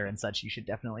commander and such, you should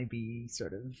definitely be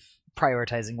sort of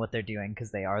prioritizing what they're doing,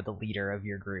 because they are the leader of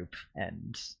your group,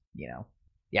 and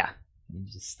yeah, you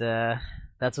just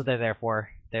that's what they're there for.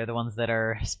 They're the ones that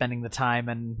are spending the time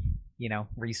and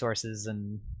resources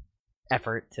and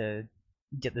effort to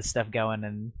get this stuff going,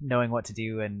 and knowing what to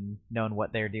do and knowing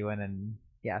what they're doing, and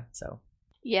yeah, so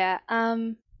yeah.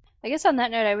 I guess on that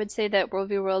note, I would say that World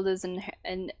v. World is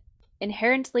an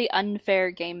inherently unfair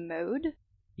game mode.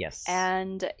 Yes.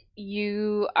 And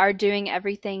you are doing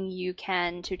everything you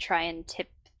can to try and tip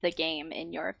the game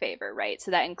in your favor, right? So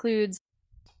that includes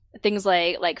things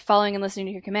like following and listening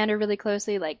to your commander really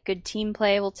closely, like good team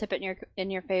play will tip it in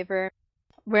your favor.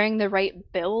 Wearing the right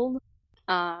build,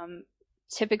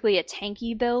 typically a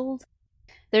tanky build.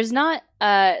 There's not,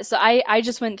 so I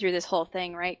just went through this whole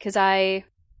thing, right? Because I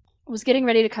was getting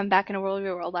ready to come back into World v.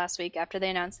 World last week after they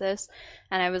announced this,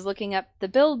 and I was looking up the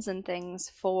builds and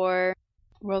things for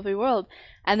World v. World,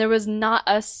 and there was not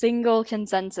a single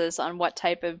consensus on what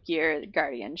type of gear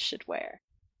Guardians should wear,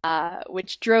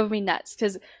 which drove me nuts,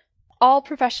 because all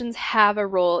professions have a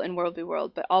role in World v.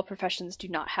 World, but all professions do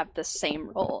not have the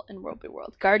same role in World v.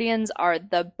 World. Guardians are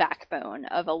the backbone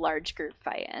of a large group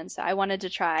fight, and so I wanted to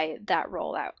try that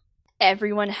role out.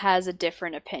 Everyone has a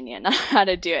different opinion on how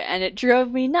to do it, and it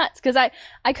drove me nuts because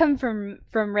I come from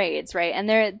raids, right? And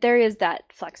there is that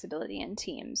flexibility in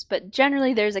teams, but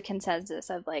generally there's a consensus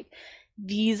of like,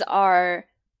 these are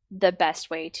the best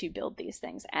way to build these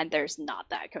things, and there's not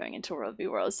that going into World v.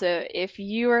 World. So if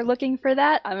you are looking for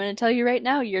that, I'm going to tell you right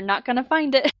now, you're not going to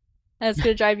find it. And it's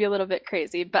going to drive you a little bit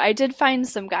crazy. But I did find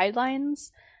some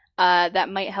guidelines that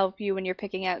might help you when you're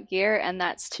picking out gear, and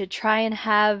that's to try and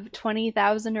have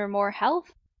 20,000 or more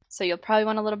health. So you'll probably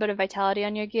want a little bit of vitality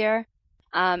on your gear,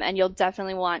 and you'll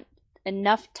definitely want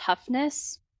enough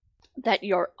toughness that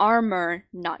your armor,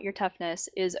 not your toughness,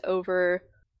 is over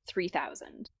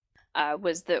 3,000.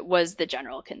 Was the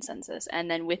general consensus.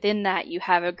 And then within that, you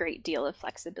have a great deal of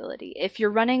flexibility. If you're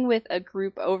running with a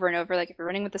group over and over, like if you're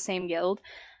running with the same guild,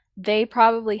 they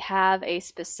probably have a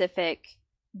specific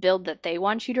build that they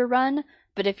want you to run.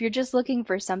 But if you're just looking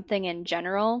for something in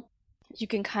general, you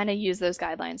can kind of use those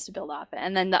guidelines to build off it.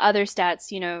 And then the other stats,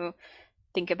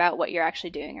 think about what you're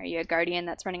actually doing. Are you a guardian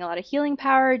that's running a lot of healing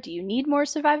power? Do you need more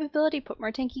survivability? Put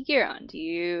more tanky gear on.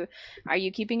 Are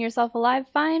you keeping yourself alive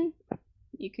fine?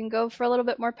 You can go for a little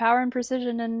bit more power and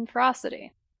precision and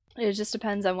ferocity. It just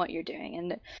depends on what you're doing.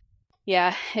 And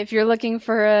yeah, if you're looking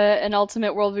for an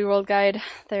ultimate World v. World guide,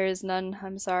 there is none.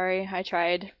 I'm sorry. I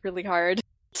tried really hard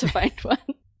to find one.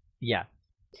 Yeah.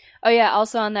 Oh yeah,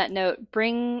 also on that note,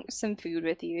 bring some food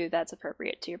with you that's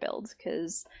appropriate to your build,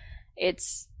 because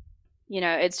it's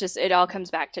it all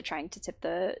comes back to trying to tip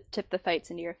the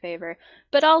fights into your favor.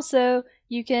 But also,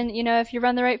 you can, if you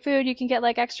run the right food, you can get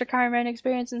like extra karma and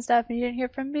experience and stuff, and you didn't hear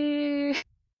from me.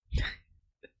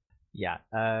 Yeah.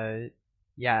 I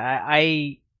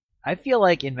feel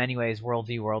like in many ways World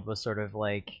v. World was sort of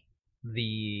like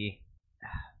there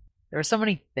were so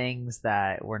many things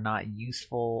that were not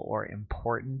useful or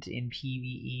important in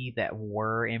PvE that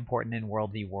were important in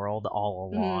World v. World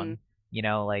all along.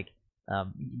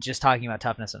 Just talking about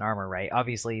toughness and armor, right?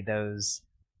 Obviously those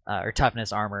or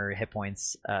toughness, armor, hit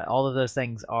points, all of those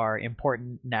things are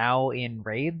important now in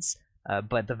raids,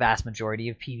 but the vast majority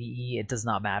of PvE, it does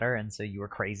not matter, and so you were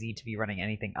crazy to be running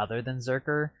anything other than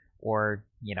Zerker or,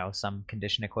 some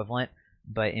condition equivalent.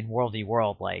 But in World v.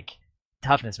 World, like,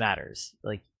 toughness matters.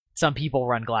 Like, some people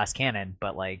run glass cannon,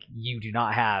 but like you do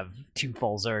not have 2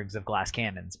 full Zergs of glass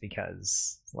cannons,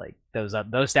 because like those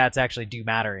stats actually do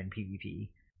matter in PvP.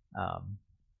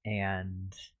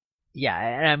 And yeah,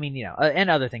 and I mean, and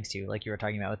other things too, like you were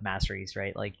talking about with masteries,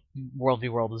 right? Like World v.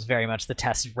 World was very much the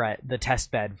test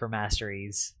bed for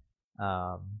masteries.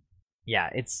 Yeah,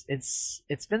 it's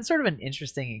been sort of an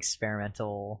interesting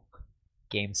experimental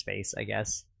game space, I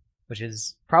guess, which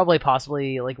is probably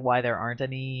possibly like why there aren't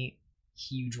any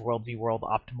huge World v. World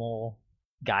optimal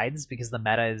guides, because the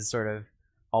meta is sort of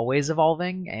always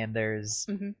evolving, and there's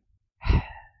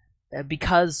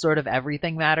because sort of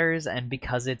everything matters, and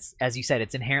because it's, as you said,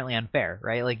 it's inherently unfair,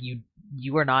 right? Like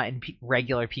you are not in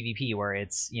regular PvP where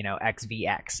it's X v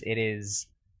X. It is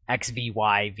X v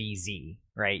Y v Z,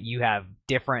 right? You have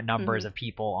different numbers of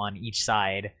people on each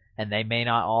side, and they may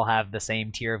not all have the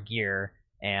same tier of gear,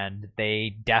 and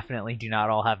they definitely do not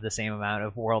all have the same amount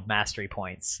of world mastery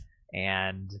points.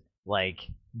 And like,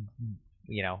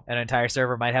 an entire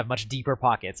server might have much deeper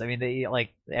pockets. I mean, they,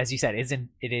 like, as you said,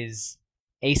 it is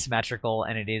asymmetrical,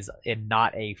 and it is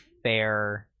not a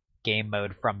fair game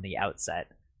mode from the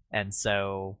outset. And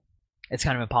so it's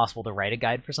kind of impossible to write a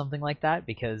guide for something like that,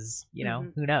 because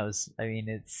who knows? I mean,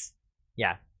 it's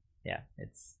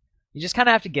it's, you just kind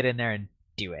of have to get in there and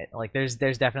do it. Like there's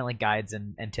definitely guides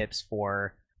and tips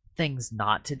for things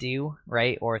not to do,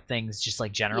 right? Or things just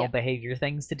like general behavior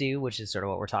things to do, which is sort of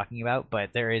what we're talking about.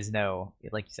 But there is no,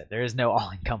 like you said, there is no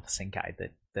all-encompassing guide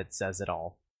that says it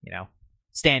all.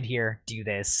 Stand here, do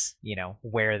this,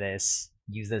 wear this,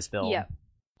 use this build.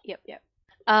 Yep.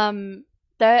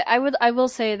 That I will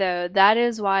say though, that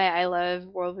is why I love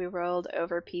World v. World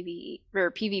over PvE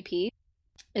or PvP,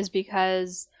 is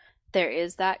because there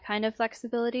is that kind of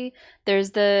flexibility.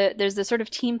 There's the sort of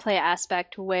team play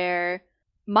aspect where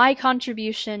my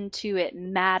contribution to it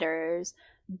matters,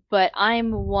 but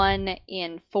I'm 1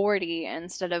 in 40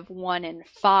 instead of 1 in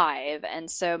 5, and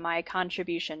so my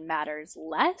contribution matters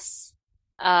less.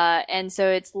 And so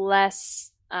it's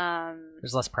less...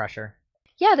 there's less pressure.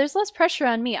 Yeah, there's less pressure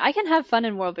on me. I can have fun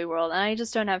in World v. World, and I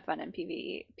just don't have fun in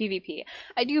PvP.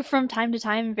 I do from time to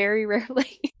time, very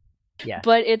rarely. Yeah.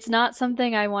 But it's not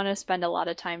something I want to spend a lot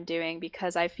of time doing,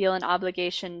 because I feel an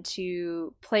obligation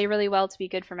to play really well to be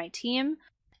good for my team.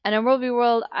 And in World v.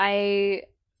 World, I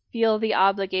feel the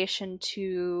obligation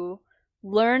to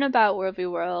learn about World v.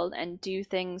 World and do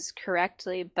things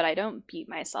correctly, but I don't beat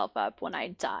myself up when I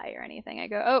die or anything. I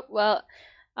go, oh, well,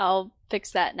 I'll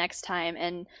fix that next time.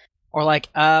 And or like,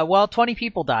 well, 20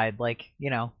 people died. Like, you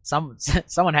know, someone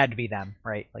had to be them,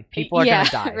 right? Like, people are gonna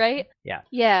die, right? Yeah.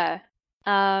 Yeah.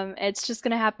 It's just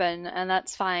gonna happen, and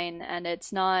that's fine. And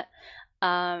it's not,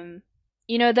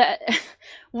 you know, that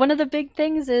one of the big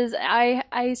things is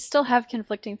I still have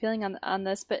conflicting feeling on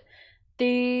this, but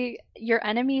your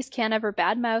enemies can't ever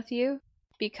badmouth you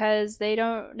because they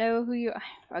don't know who you.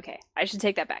 Okay, I should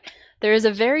take that back. There is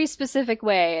a very specific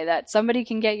way that somebody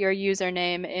can get your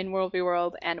username in World v.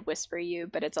 World and whisper you,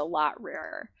 but it's a lot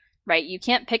rarer, right? You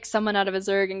can't pick someone out of a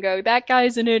Zerg and go, that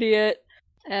guy's an idiot,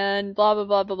 and blah blah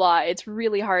blah blah blah. It's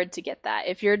really hard to get that.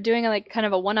 If you're doing like kind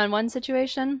of a one-on-one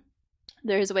situation,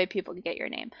 there is a way people can get your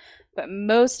name, but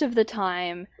most of the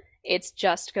time it's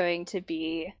just going to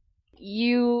be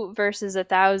you versus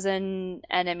 1,000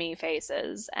 enemy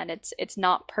faces, and it's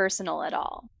not personal at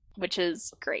all, which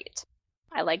is great.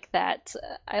 I like that.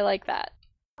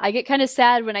 I get kind of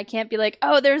sad when I can't be like,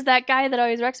 oh, there's that guy that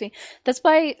always wrecks me. That's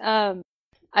why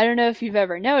I don't know if you've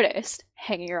ever noticed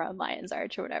hanging around Lion's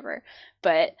Arch or whatever,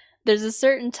 but there's a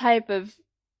certain type of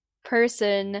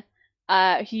person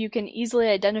who you can easily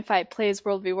identify plays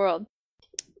World v. World.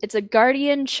 It's a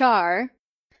Guardian Char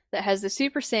that has the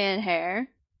Super Saiyan hair.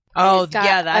 Oh,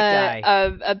 yeah, that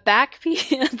guy. A back piece,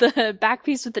 the back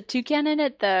piece with the toucan in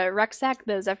it, the rucksack,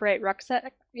 the Zephyrite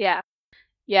rucksack. Yeah.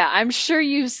 Yeah, I'm sure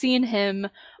you've seen him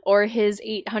or his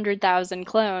 800,000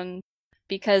 clone,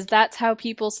 because that's how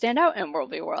people stand out in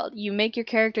World v. World. You make your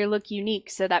character look unique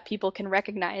so that people can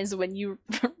recognize when you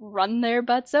run their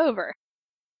butts over.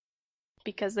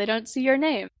 Because they don't see your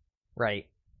name. Right.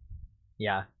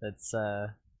 Yeah, that's, gosh.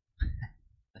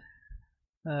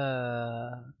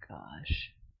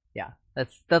 Yeah,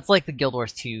 that's like the Guild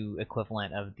Wars 2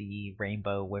 equivalent of the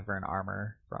Rainbow Wyvern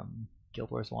armor from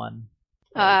Guild Wars 1.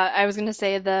 I was gonna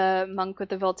say the monk with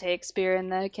the voltaic spear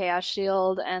and the chaos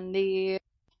shield and the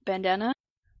bandana.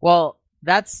 Well,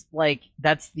 that's the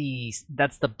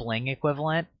bling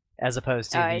equivalent, as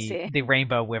opposed to the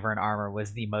Rainbow Wyvern armor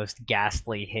was the most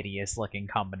ghastly, hideous looking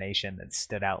combination that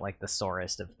stood out like the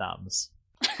sorest of thumbs.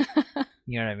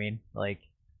 You know what I mean? Like,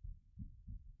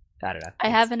 I don't know. I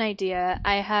have an idea.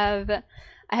 I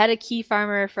had a key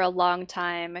farmer for a long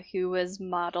time who was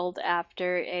modeled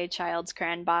after a Child's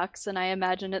Cran box, and I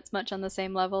imagine it's much on the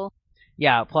same level.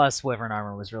 Yeah, plus Wyvern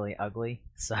armor was really ugly,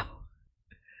 so...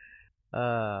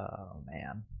 Oh,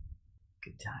 man.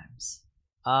 Good times.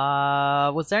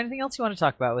 Was there anything else you want to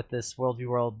talk about with this World v.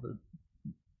 World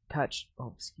patch?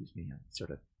 Oh, excuse me. I'm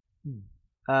sort of...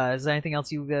 is there anything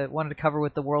else you wanted to cover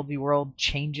with the World v. World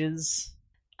changes?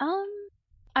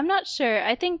 I'm not sure.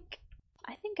 I think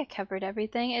I covered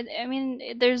everything.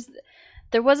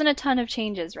 There wasn't a ton of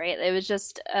changes, right? It was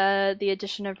just the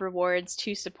addition of rewards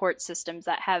to support systems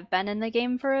that have been in the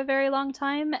game for a very long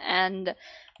time, and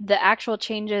the actual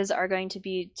changes are going to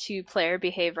be to player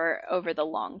behavior over the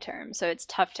long term. So it's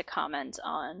tough to comment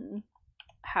on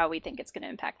how we think it's going to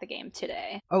impact the game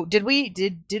today. Oh, did we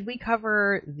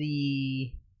cover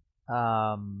the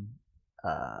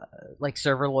like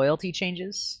server loyalty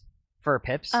changes for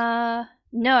pips?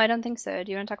 No, I don't think so.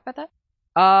 Do you want to talk about that?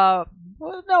 Well,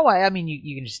 no, I mean,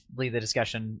 you can just leave the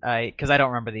discussion, because I don't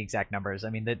remember the exact numbers.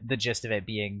 I mean, the gist of it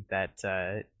being that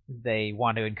they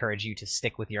want to encourage you to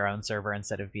stick with your own server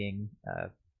instead of being a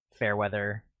fair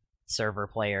weather server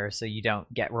player, so you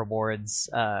don't get rewards,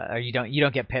 or you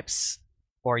don't get pips,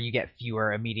 or you get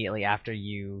fewer immediately after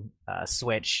you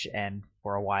switch and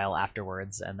for a while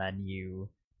afterwards, and then you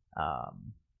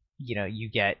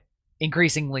get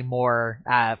increasingly more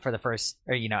for the first,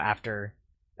 or after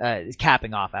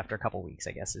capping off after a couple weeks,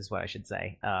 I guess is what I should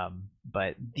say.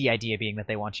 But the idea being that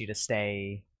they want you to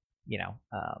stay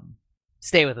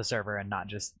with the server and not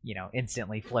just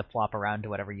instantly flip flop around to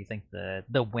whatever you think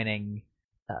the winning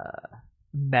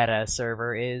meta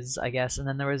server is, I guess. And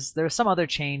then there was some other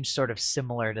change sort of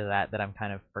similar to that I'm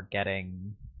kind of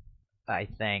forgetting. I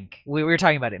think we were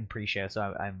talking about it in pre-show, so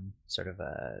I'm sort of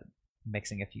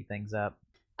mixing a few things up.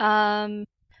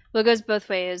 Well, it goes both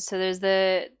ways. So there's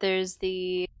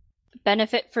the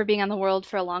benefit for being on the world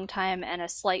for a long time and a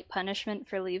slight punishment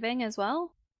for leaving as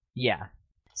well. Yeah.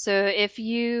 So if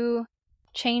you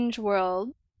change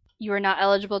world, you are not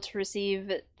eligible to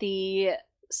receive the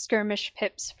skirmish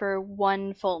pips for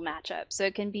one full matchup. So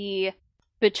it can be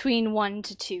between 1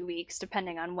 to 2 weeks,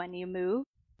 depending on when you move,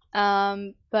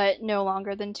 but no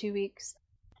longer than 2 weeks.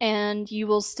 And you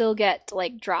will still get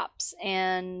like drops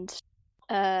and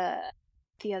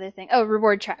the other thing? Oh,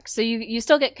 reward tracks. So you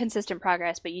still get consistent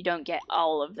progress, but you don't get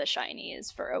all of the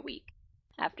shinies for a week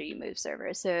after you move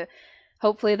servers. So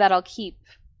hopefully that'll keep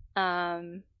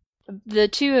the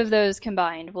two of those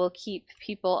combined will keep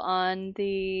people on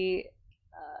the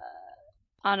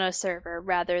on a server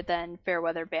rather than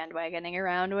Fairweather bandwagoning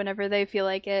around whenever they feel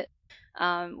like it,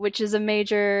 which is a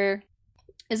major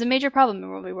problem in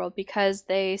World v. World because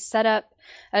they set up,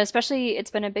 especially it's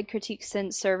been a big critique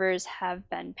since servers have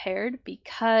been paired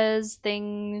because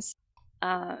things,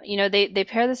 they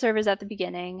pair the servers at the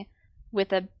beginning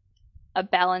with a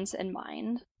balance in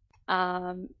mind.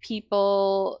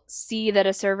 People see that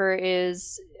a server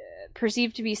is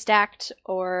perceived to be stacked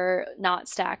or not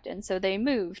stacked, and so they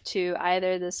move to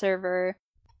either the server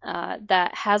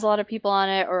that has a lot of people on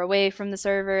it or away from the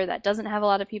server that doesn't have a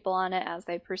lot of people on it as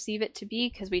they perceive it to be,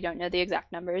 because we don't know the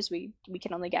exact numbers. We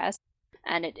can only guess,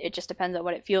 and it just depends on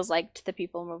what it feels like to the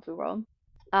people in World v. World.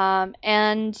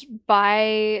 And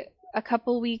by a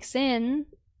couple weeks in,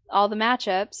 all the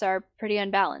matchups are pretty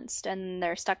unbalanced, and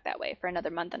they're stuck that way for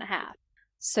another month and a half.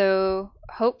 So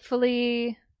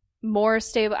hopefully more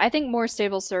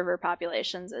stable server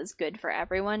populations is good for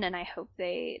everyone, and I hope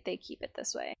they keep it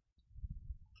this way.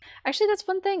 Actually, that's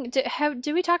one thing.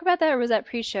 Did we talk about that, or was that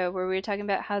pre-show where we were talking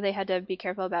about how they had to be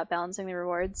careful about balancing the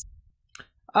rewards?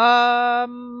 I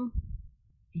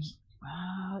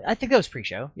think that was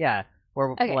pre-show. Yeah,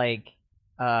 where okay.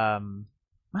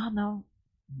 Well, no.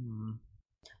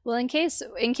 Well, in case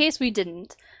we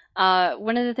didn't,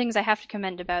 one of the things I have to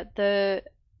commend about the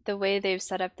way they've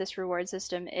set up this reward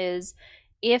system is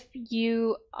if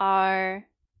you are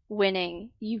winning,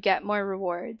 you get more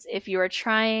rewards. If you are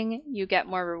trying, you get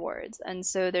more rewards. And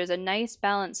so there's a nice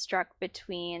balance struck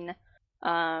between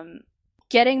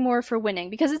getting more for winning,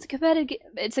 because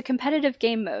it's a competitive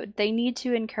game mode. They need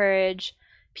to encourage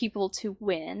people to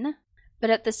win, but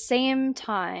at the same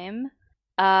time,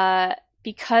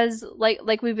 because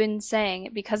like we've been saying,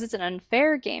 because it's an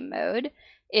unfair game mode,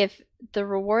 if the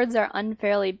rewards are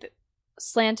unfairly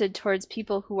slanted towards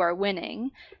people who are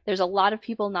winning, there's a lot of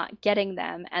people not getting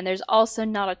them, and there's also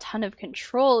not a ton of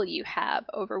control you have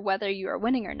over whether you are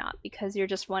winning or not, because you're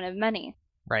just one of many.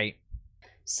 Right.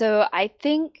 So I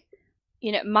think,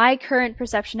 my current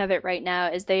perception of it right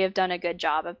now is they have done a good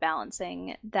job of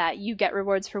balancing that you get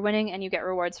rewards for winning and you get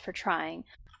rewards for trying.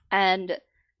 And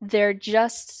they're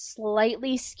just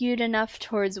slightly skewed enough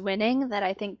towards winning that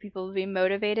I think people will be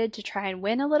motivated to try and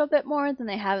win a little bit more than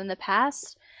they have in the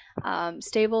past.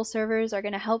 Stable servers are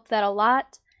going to help that a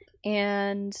lot,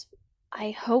 and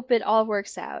I hope it all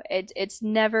works out. It's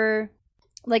never,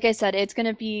 like I said, it's going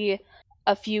to be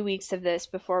a few weeks of this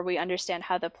before we understand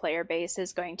how the player base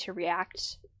is going to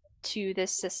react to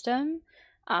this system,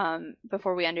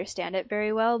 before we understand it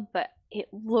very well, but it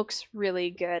looks really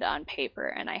good on paper,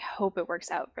 and I hope it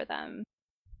works out for them,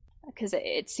 because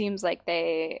it seems like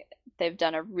they've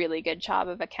done a really good job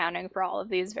of accounting for all of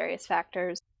these various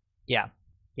factors. Yeah,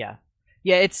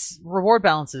 it's reward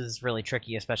balance is really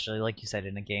tricky, especially like you said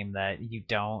in a game that you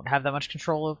don't have that much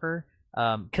control over,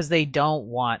 because they don't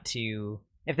want to.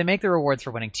 If they make the rewards for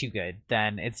winning too good,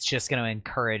 then it's just going to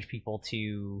encourage people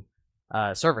to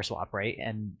server swap, right,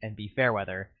 and be fair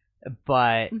weather.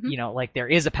 But there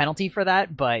is a penalty for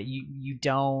that, but you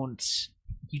don't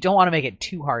want to make it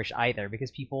too harsh either,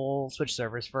 because people switch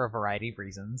servers for a variety of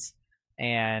reasons,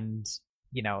 and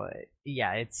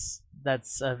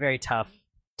that's a very tough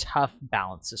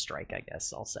balance to strike, I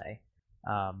guess I'll say.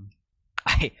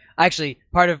 I actually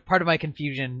part of my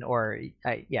confusion,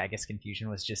 I guess confusion,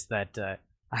 was just that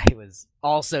I was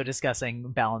also discussing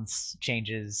balance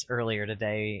changes earlier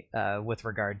today with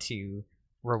regard to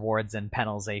rewards and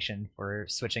penalization for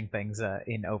switching things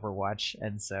in Overwatch,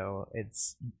 and so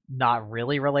it's not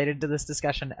really related to this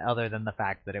discussion other than the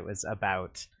fact that it was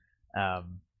about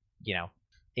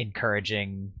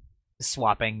encouraging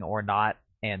swapping or not.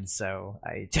 And so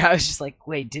I was just like,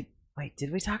 wait, did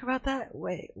we talk about that?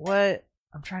 Wait, what?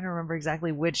 I'm trying to remember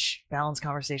exactly which balance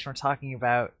conversation we're talking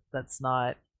about. That's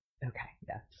not okay.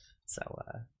 Yeah. So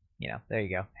there you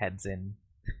go. Head's in.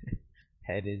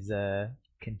 Head is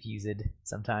confused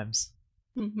sometimes.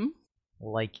 Mm-hmm.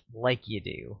 Like you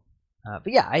do.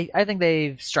 But yeah, I think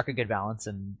they've struck a good balance,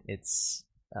 and it's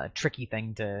a tricky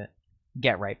thing to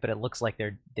get right, but it looks like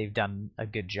they've done a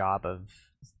good job of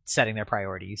setting their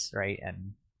priorities right,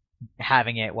 and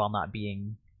having it while not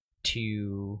being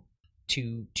too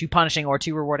punishing or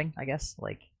too rewarding, I guess.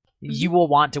 Like, you will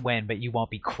want to win, but you won't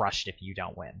be crushed if you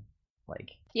don't win.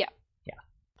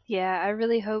 Yeah, I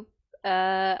really hope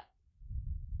in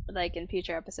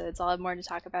future episodes I'll have more to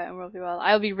talk about in World v. World.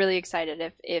 I'll be really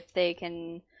excited if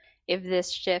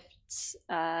this shift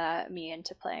me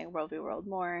into playing World v. World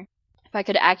more. If I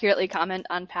could accurately comment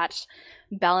on patch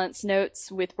balance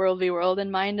notes with World v. World in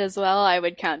mind as well, I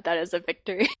would count that as a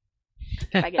victory.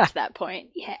 If I get to that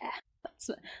point, yeah,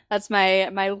 that's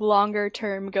my longer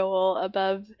term goal.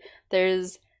 Above,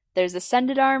 there's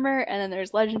Ascended Armor, and then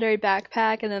there's Legendary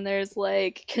Backpack, and then there's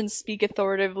like can speak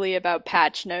authoritatively about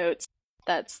patch notes.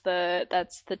 That's the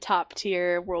top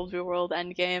tier World v. World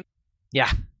endgame.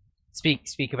 Yeah,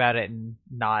 speak about it and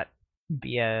not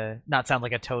sound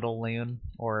like a total loon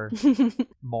or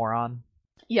moron.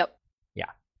 Yep. Yeah.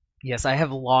 Yes, I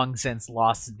have long since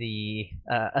lost the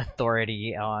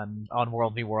authority on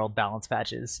World v. World balance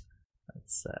patches.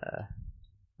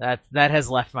 That has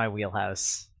left my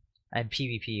wheelhouse, and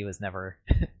PvP was never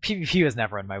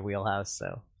in my wheelhouse.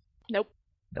 So nope.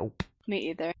 Me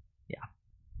either. Yeah,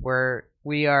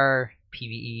 we are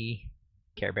PvE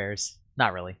Care Bears.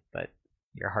 Not really, but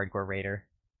you're a hardcore raider.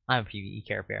 I'm a PvE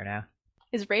Care Bear now.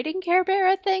 Is raiding Care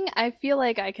Bear a thing? I feel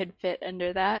like I could fit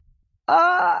under that.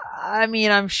 I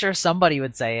mean, I'm sure somebody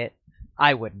would say it.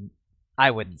 I wouldn't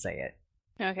say it.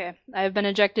 Okay, I've been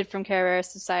ejected from Care Bear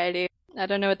Society. I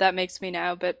don't know what that makes me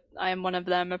now, but I am one of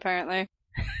them apparently.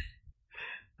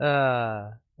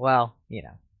 Well, you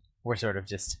know, we're sort of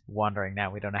just wandering now.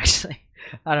 We don't actually.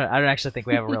 I don't actually think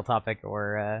we have a real topic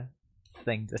or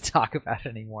thing to talk about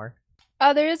anymore.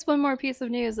 There is one more piece of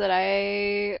news that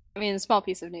a small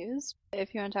piece of news,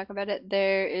 if you want to talk about it.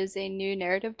 There is a new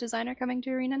narrative designer coming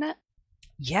to ArenaNet.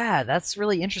 Yeah, that's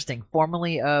really interesting.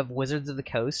 Formerly of Wizards of the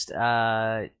Coast.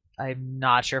 I'm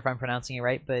not sure if I'm pronouncing it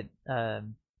right, but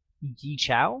Yi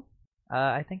Chao,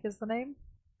 I think is the name.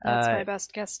 That's my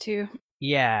best guess too.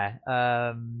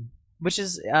 Yeah, which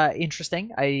is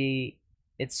interesting.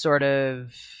 It's sort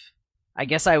of, I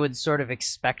guess I would sort of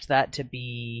expect that to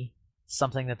be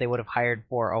something that they would have hired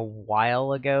for a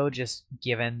while ago, just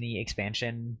given the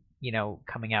expansion,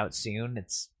 coming out soon.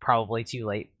 It's probably too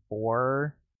late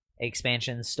for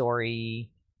expansion story,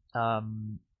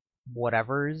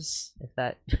 whatevers, if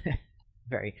that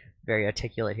very, very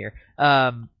articulate here.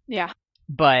 Yeah.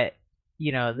 But,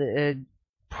 it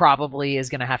probably is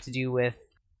going to have to do with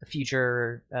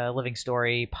future living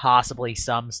story, possibly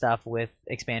some stuff with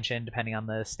expansion, depending on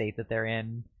the state that they're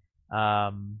in.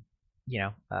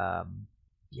 Yeah,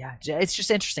 it's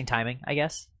just interesting timing, I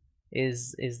guess,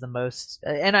 is the most.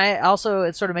 And I also,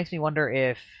 it sort of makes me wonder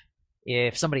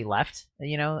if somebody left,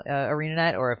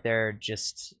 ArenaNet, or if they're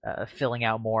just filling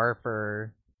out more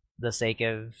for the sake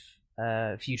of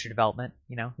future development.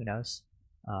 Who knows?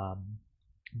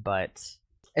 But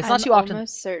it's not too often.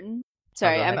 Almost certain.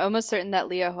 Sorry, I'm almost certain that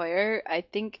Leah Hoyer, I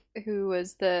think, who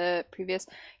was the previous,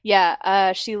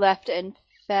 she left in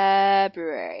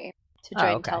February to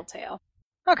join Telltale.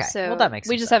 Okay, so well that makes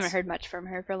sense. We just haven't heard much from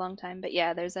her for a long time, but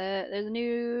yeah, there's a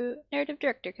new narrative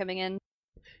director coming in.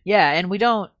 Yeah, and we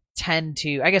don't tend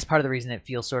to. I guess part of the reason it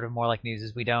feels sort of more like news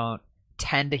is we don't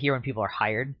tend to hear when people are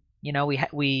hired.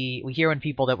 We hear when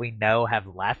people that we know have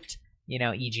left.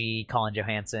 E.g. Colin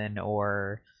Johansson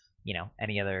or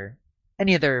any other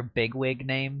bigwig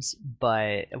names,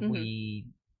 but we,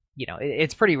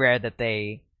 it's pretty rare that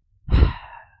they.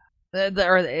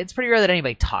 It's pretty rare that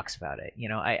anybody talks about it.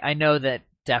 I know that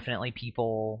definitely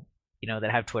people,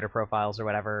 that have Twitter profiles or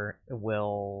whatever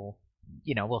will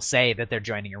say that they're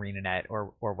joining ArenaNet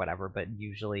or whatever, but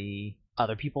usually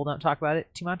other people don't talk about it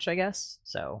too much, I guess.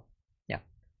 So yeah,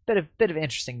 bit of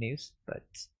interesting news, but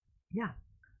yeah.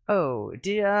 Oh,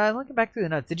 looking back through the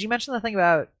notes, did you mention the thing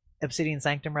about Obsidian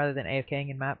Sanctum rather than AFKing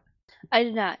in map? I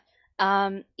did not.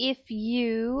 If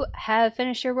you have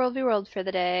finished your World v. World for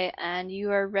the day and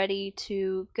you are ready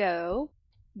to go,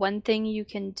 one thing you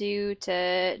can do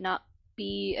to not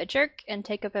be a jerk and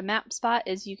take up a map spot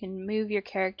is you can move your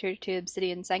character to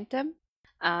Obsidian Sanctum.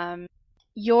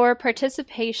 Your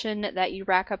participation that you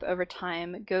rack up over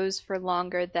time goes for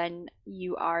longer than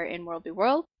you are in World v.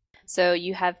 World. So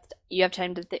you have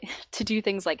time to do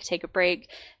things like take a break,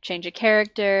 change a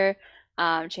character,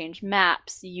 change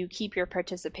maps. You keep your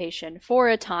participation for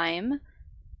a time,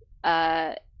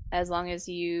 as long as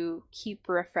you keep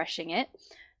refreshing it.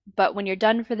 But when you're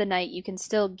done for the night, you can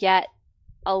still get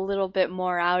a little bit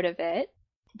more out of it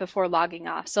before logging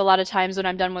off. So a lot of times when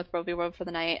I'm done with World v. World for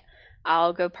the night,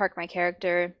 I'll go park my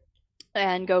character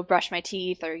and go brush my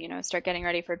teeth or, start getting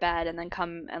ready for bed and then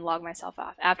come and log myself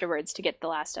off afterwards to get the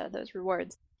last out of those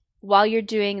rewards. While you're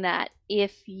doing that,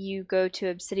 if you go to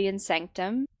Obsidian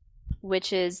Sanctum,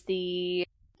 which is the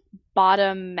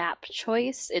bottom map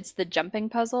choice, it's the jumping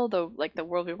puzzle, the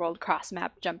World v. World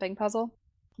cross-map jumping puzzle.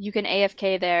 You can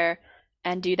AFK there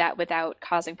and do that without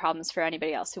causing problems for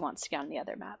anybody else who wants to get on the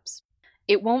other maps.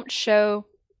 It won't show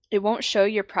it won't show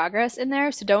your progress in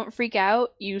there, so don't freak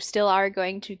out. You still are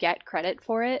going to get credit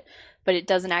for it, but it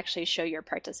doesn't actually show your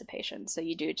participation. So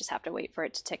you do just have to wait for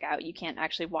it to tick out. You can't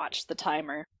actually watch the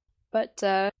timer. But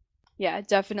yeah,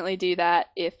 definitely do that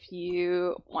if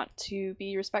you want to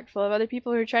be respectful of other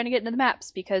people who are trying to get into the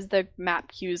maps, because the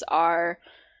map queues are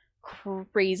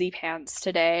crazy pants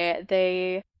today.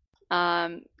 They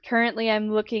currently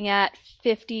I'm looking at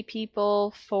 50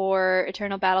 people for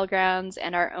Eternal Battlegrounds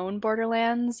and our own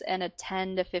Borderlands, and a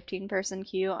 10 to 15 person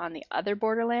queue on the other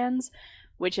Borderlands,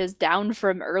 which is down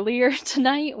from earlier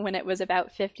tonight when it was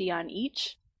about 50 on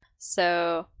each.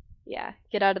 So yeah,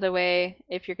 get out of the way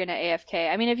if you're gonna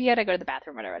AFK. I mean, if you gotta go to the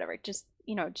bathroom or whatever, just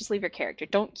leave your character.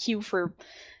 Don't queue for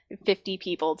 50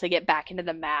 people to get back into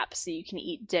the map so you can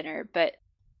eat dinner. But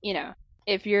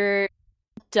if you're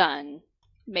done,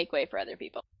 make way for other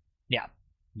people. Yeah.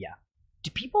 Do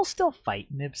people still fight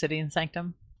in Obsidian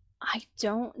Sanctum? I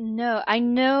don't know. I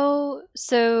know,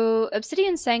 so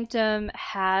Obsidian Sanctum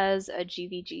has a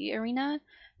GVG arena,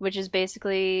 which is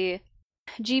basically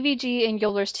GVG in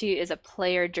Guild Wars 2 is a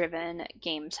player-driven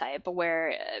game type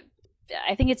where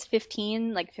I think it's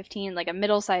 15, like a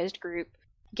middle-sized group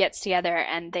gets together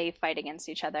and they fight against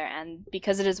each other. And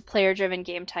because it is a player-driven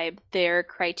game type, their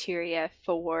criteria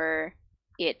for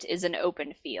it is an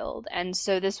open field. And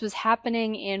so this was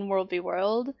happening in World v.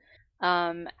 World,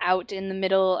 out in the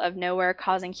middle of nowhere,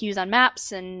 causing queues on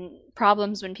maps and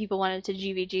problems when people wanted to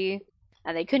GVG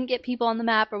and they couldn't get people on the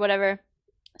map or whatever.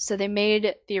 So they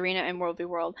made the arena in World v.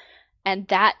 World, and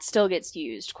that still gets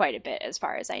used quite a bit as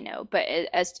far as I know. But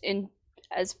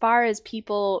as far as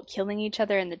people killing each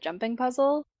other in the jumping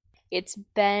puzzle, it's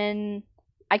been,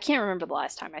 I can't remember the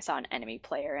last time I saw an enemy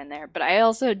player in there, but I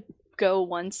also go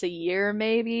once a year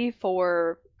maybe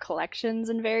for collections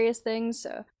and various things,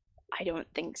 so I don't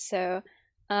think so.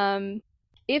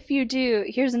 If you do,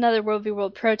 here's another World v.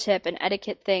 World pro tip, an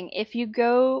etiquette thing. If you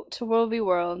go to World v.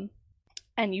 World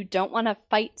and you don't want to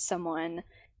fight someone,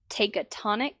 take a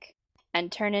tonic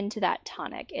and turn into that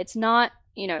tonic. It's not,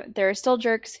 there are still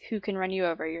jerks who can run you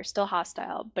over, you're still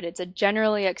hostile, but it's a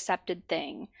generally accepted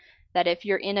thing that if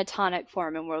you're in a tonic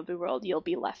form in World v. World, you'll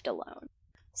be left alone.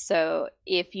 So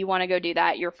if you want to go do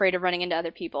that, you're afraid of running into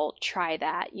other people, try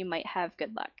that. You might have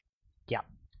good luck. Yeah.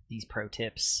 These pro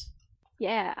tips.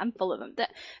 Yeah, I'm full of them.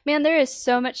 Man, there is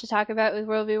so much to talk about with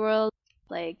World v. World.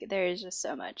 Like, there is just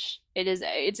so much. It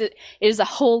is a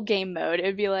whole game mode. It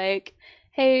would be like,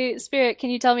 hey, Spirit, can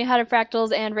you tell me how to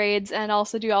fractals and raids and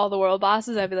also do all the world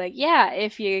bosses? I'd be like, yeah,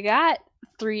 if you got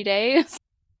 3 days.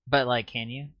 But, like, can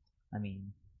you? I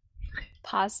mean...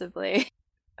 Possibly.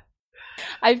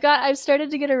 I've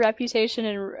started to get a reputation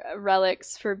in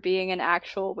Relics for being an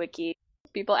actual wiki.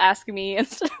 People ask me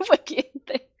instead of wiki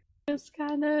things. It's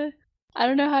kind of, I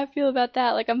don't know how I feel about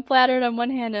that. Like, I'm flattered on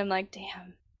one hand, and I'm like,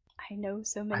 damn, I know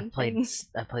so many things.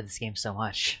 I've played this game so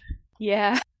much.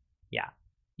 Yeah. Yeah.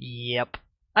 Yep.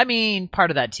 I mean,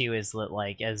 part of that too is that,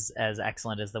 like, as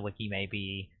excellent as the wiki may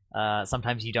be,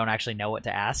 sometimes you don't actually know what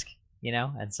to ask,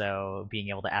 and so being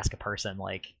able to ask a person,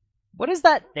 like, what is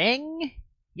that thing?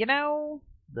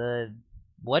 The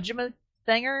whatjama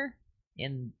thinger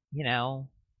in,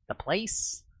 the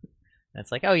place? And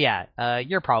it's like, oh yeah,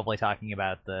 you're probably talking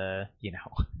about the,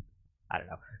 I don't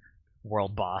know,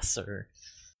 world boss or,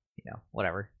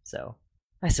 whatever. So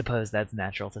I suppose that's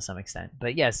natural to some extent.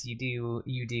 But yes, you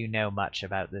do know much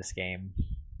about this game.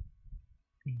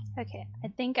 Okay, I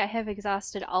think I have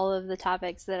exhausted all of the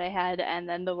topics that I had, and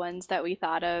then the ones that we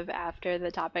thought of after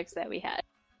the topics that we had.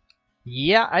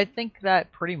 Yeah, I think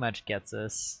that pretty much gets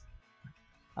us.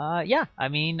 Yeah, I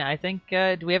mean, I think,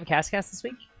 do we have a cast this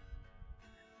week?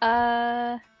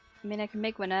 I mean, I can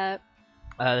make one up.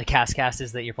 The cast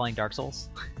is that you're playing Dark Souls?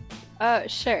 Oh,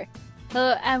 sure.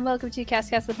 Hello, and welcome to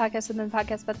Castcast, the podcast within the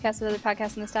podcast about the cast of other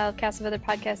podcasts and the style of cast of other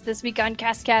podcasts. This week on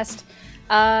Castcast,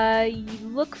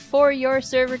 look for your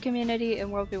server community in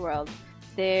World v. World.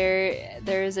 There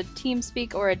is a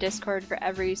TeamSpeak or a Discord for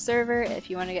every server. If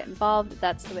you want to get involved,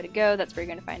 that's the way to go. That's where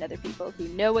you're going to find other people who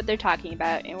know what they're talking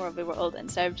about in World v. World,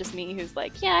 instead of just me who's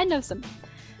like, yeah, I know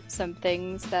some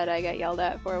things that I got yelled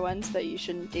at for once that you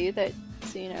shouldn't do, that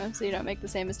so you don't make the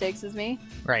same mistakes as me.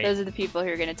 Right. Those are the people who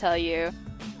are going to tell you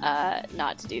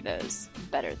not to do those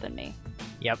better than me.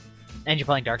 Yep. And you're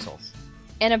playing Dark Souls.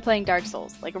 And I'm playing Dark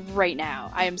Souls, like, right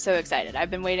now. I am so excited. I've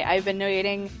been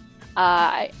waiting.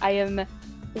 I am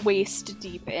waist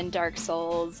deep in Dark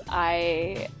Souls.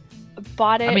 I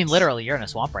bought it. I mean, literally, you're in a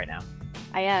swamp right now.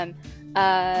 I am.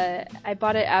 I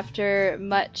bought it after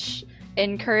much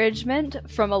encouragement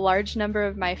from a large number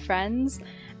of my friends,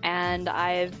 and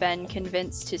I've been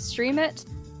convinced to stream it.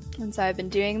 And so I've been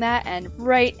doing that, and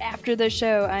right after the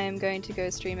show, I am going to go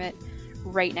stream it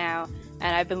right now.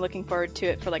 And I've been looking forward to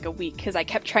it for like a week, because I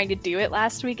kept trying to do it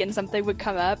last week, and something would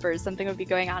come up, or something would be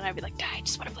going on, and I'd be like, I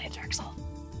just want to play Dark Souls.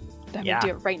 But I'm going to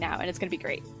do it right now, and it's going to be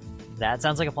great. That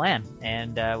sounds like a plan.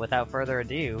 And without further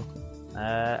ado,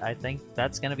 I think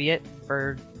that's going to be it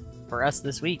for us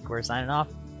this week. We're signing off.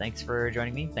 Thanks for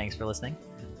joining me. Thanks for listening.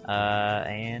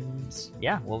 And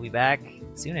yeah, we'll be back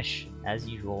soonish, as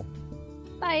usual.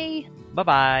 Bye.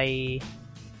 Bye-bye.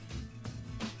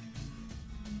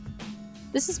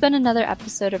 This has been another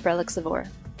episode of Relics of Ore.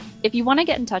 If you want to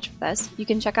get in touch with us, you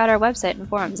can check out our website and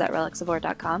forums at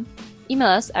relicsofore.com, email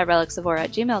us at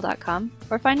relicsofore@gmail.com,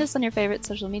 or find us on your favorite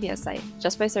social media site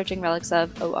just by searching Relics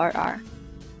of ORR.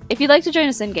 If you'd like to join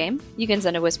us in-game, you can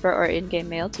send a whisper or in-game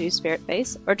mail to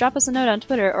Spiritface, or drop us a note on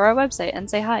Twitter or our website and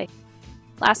say hi.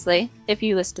 Lastly, if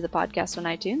you listen to the podcast on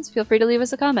iTunes, feel free to leave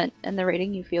us a comment and the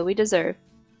rating you feel we deserve.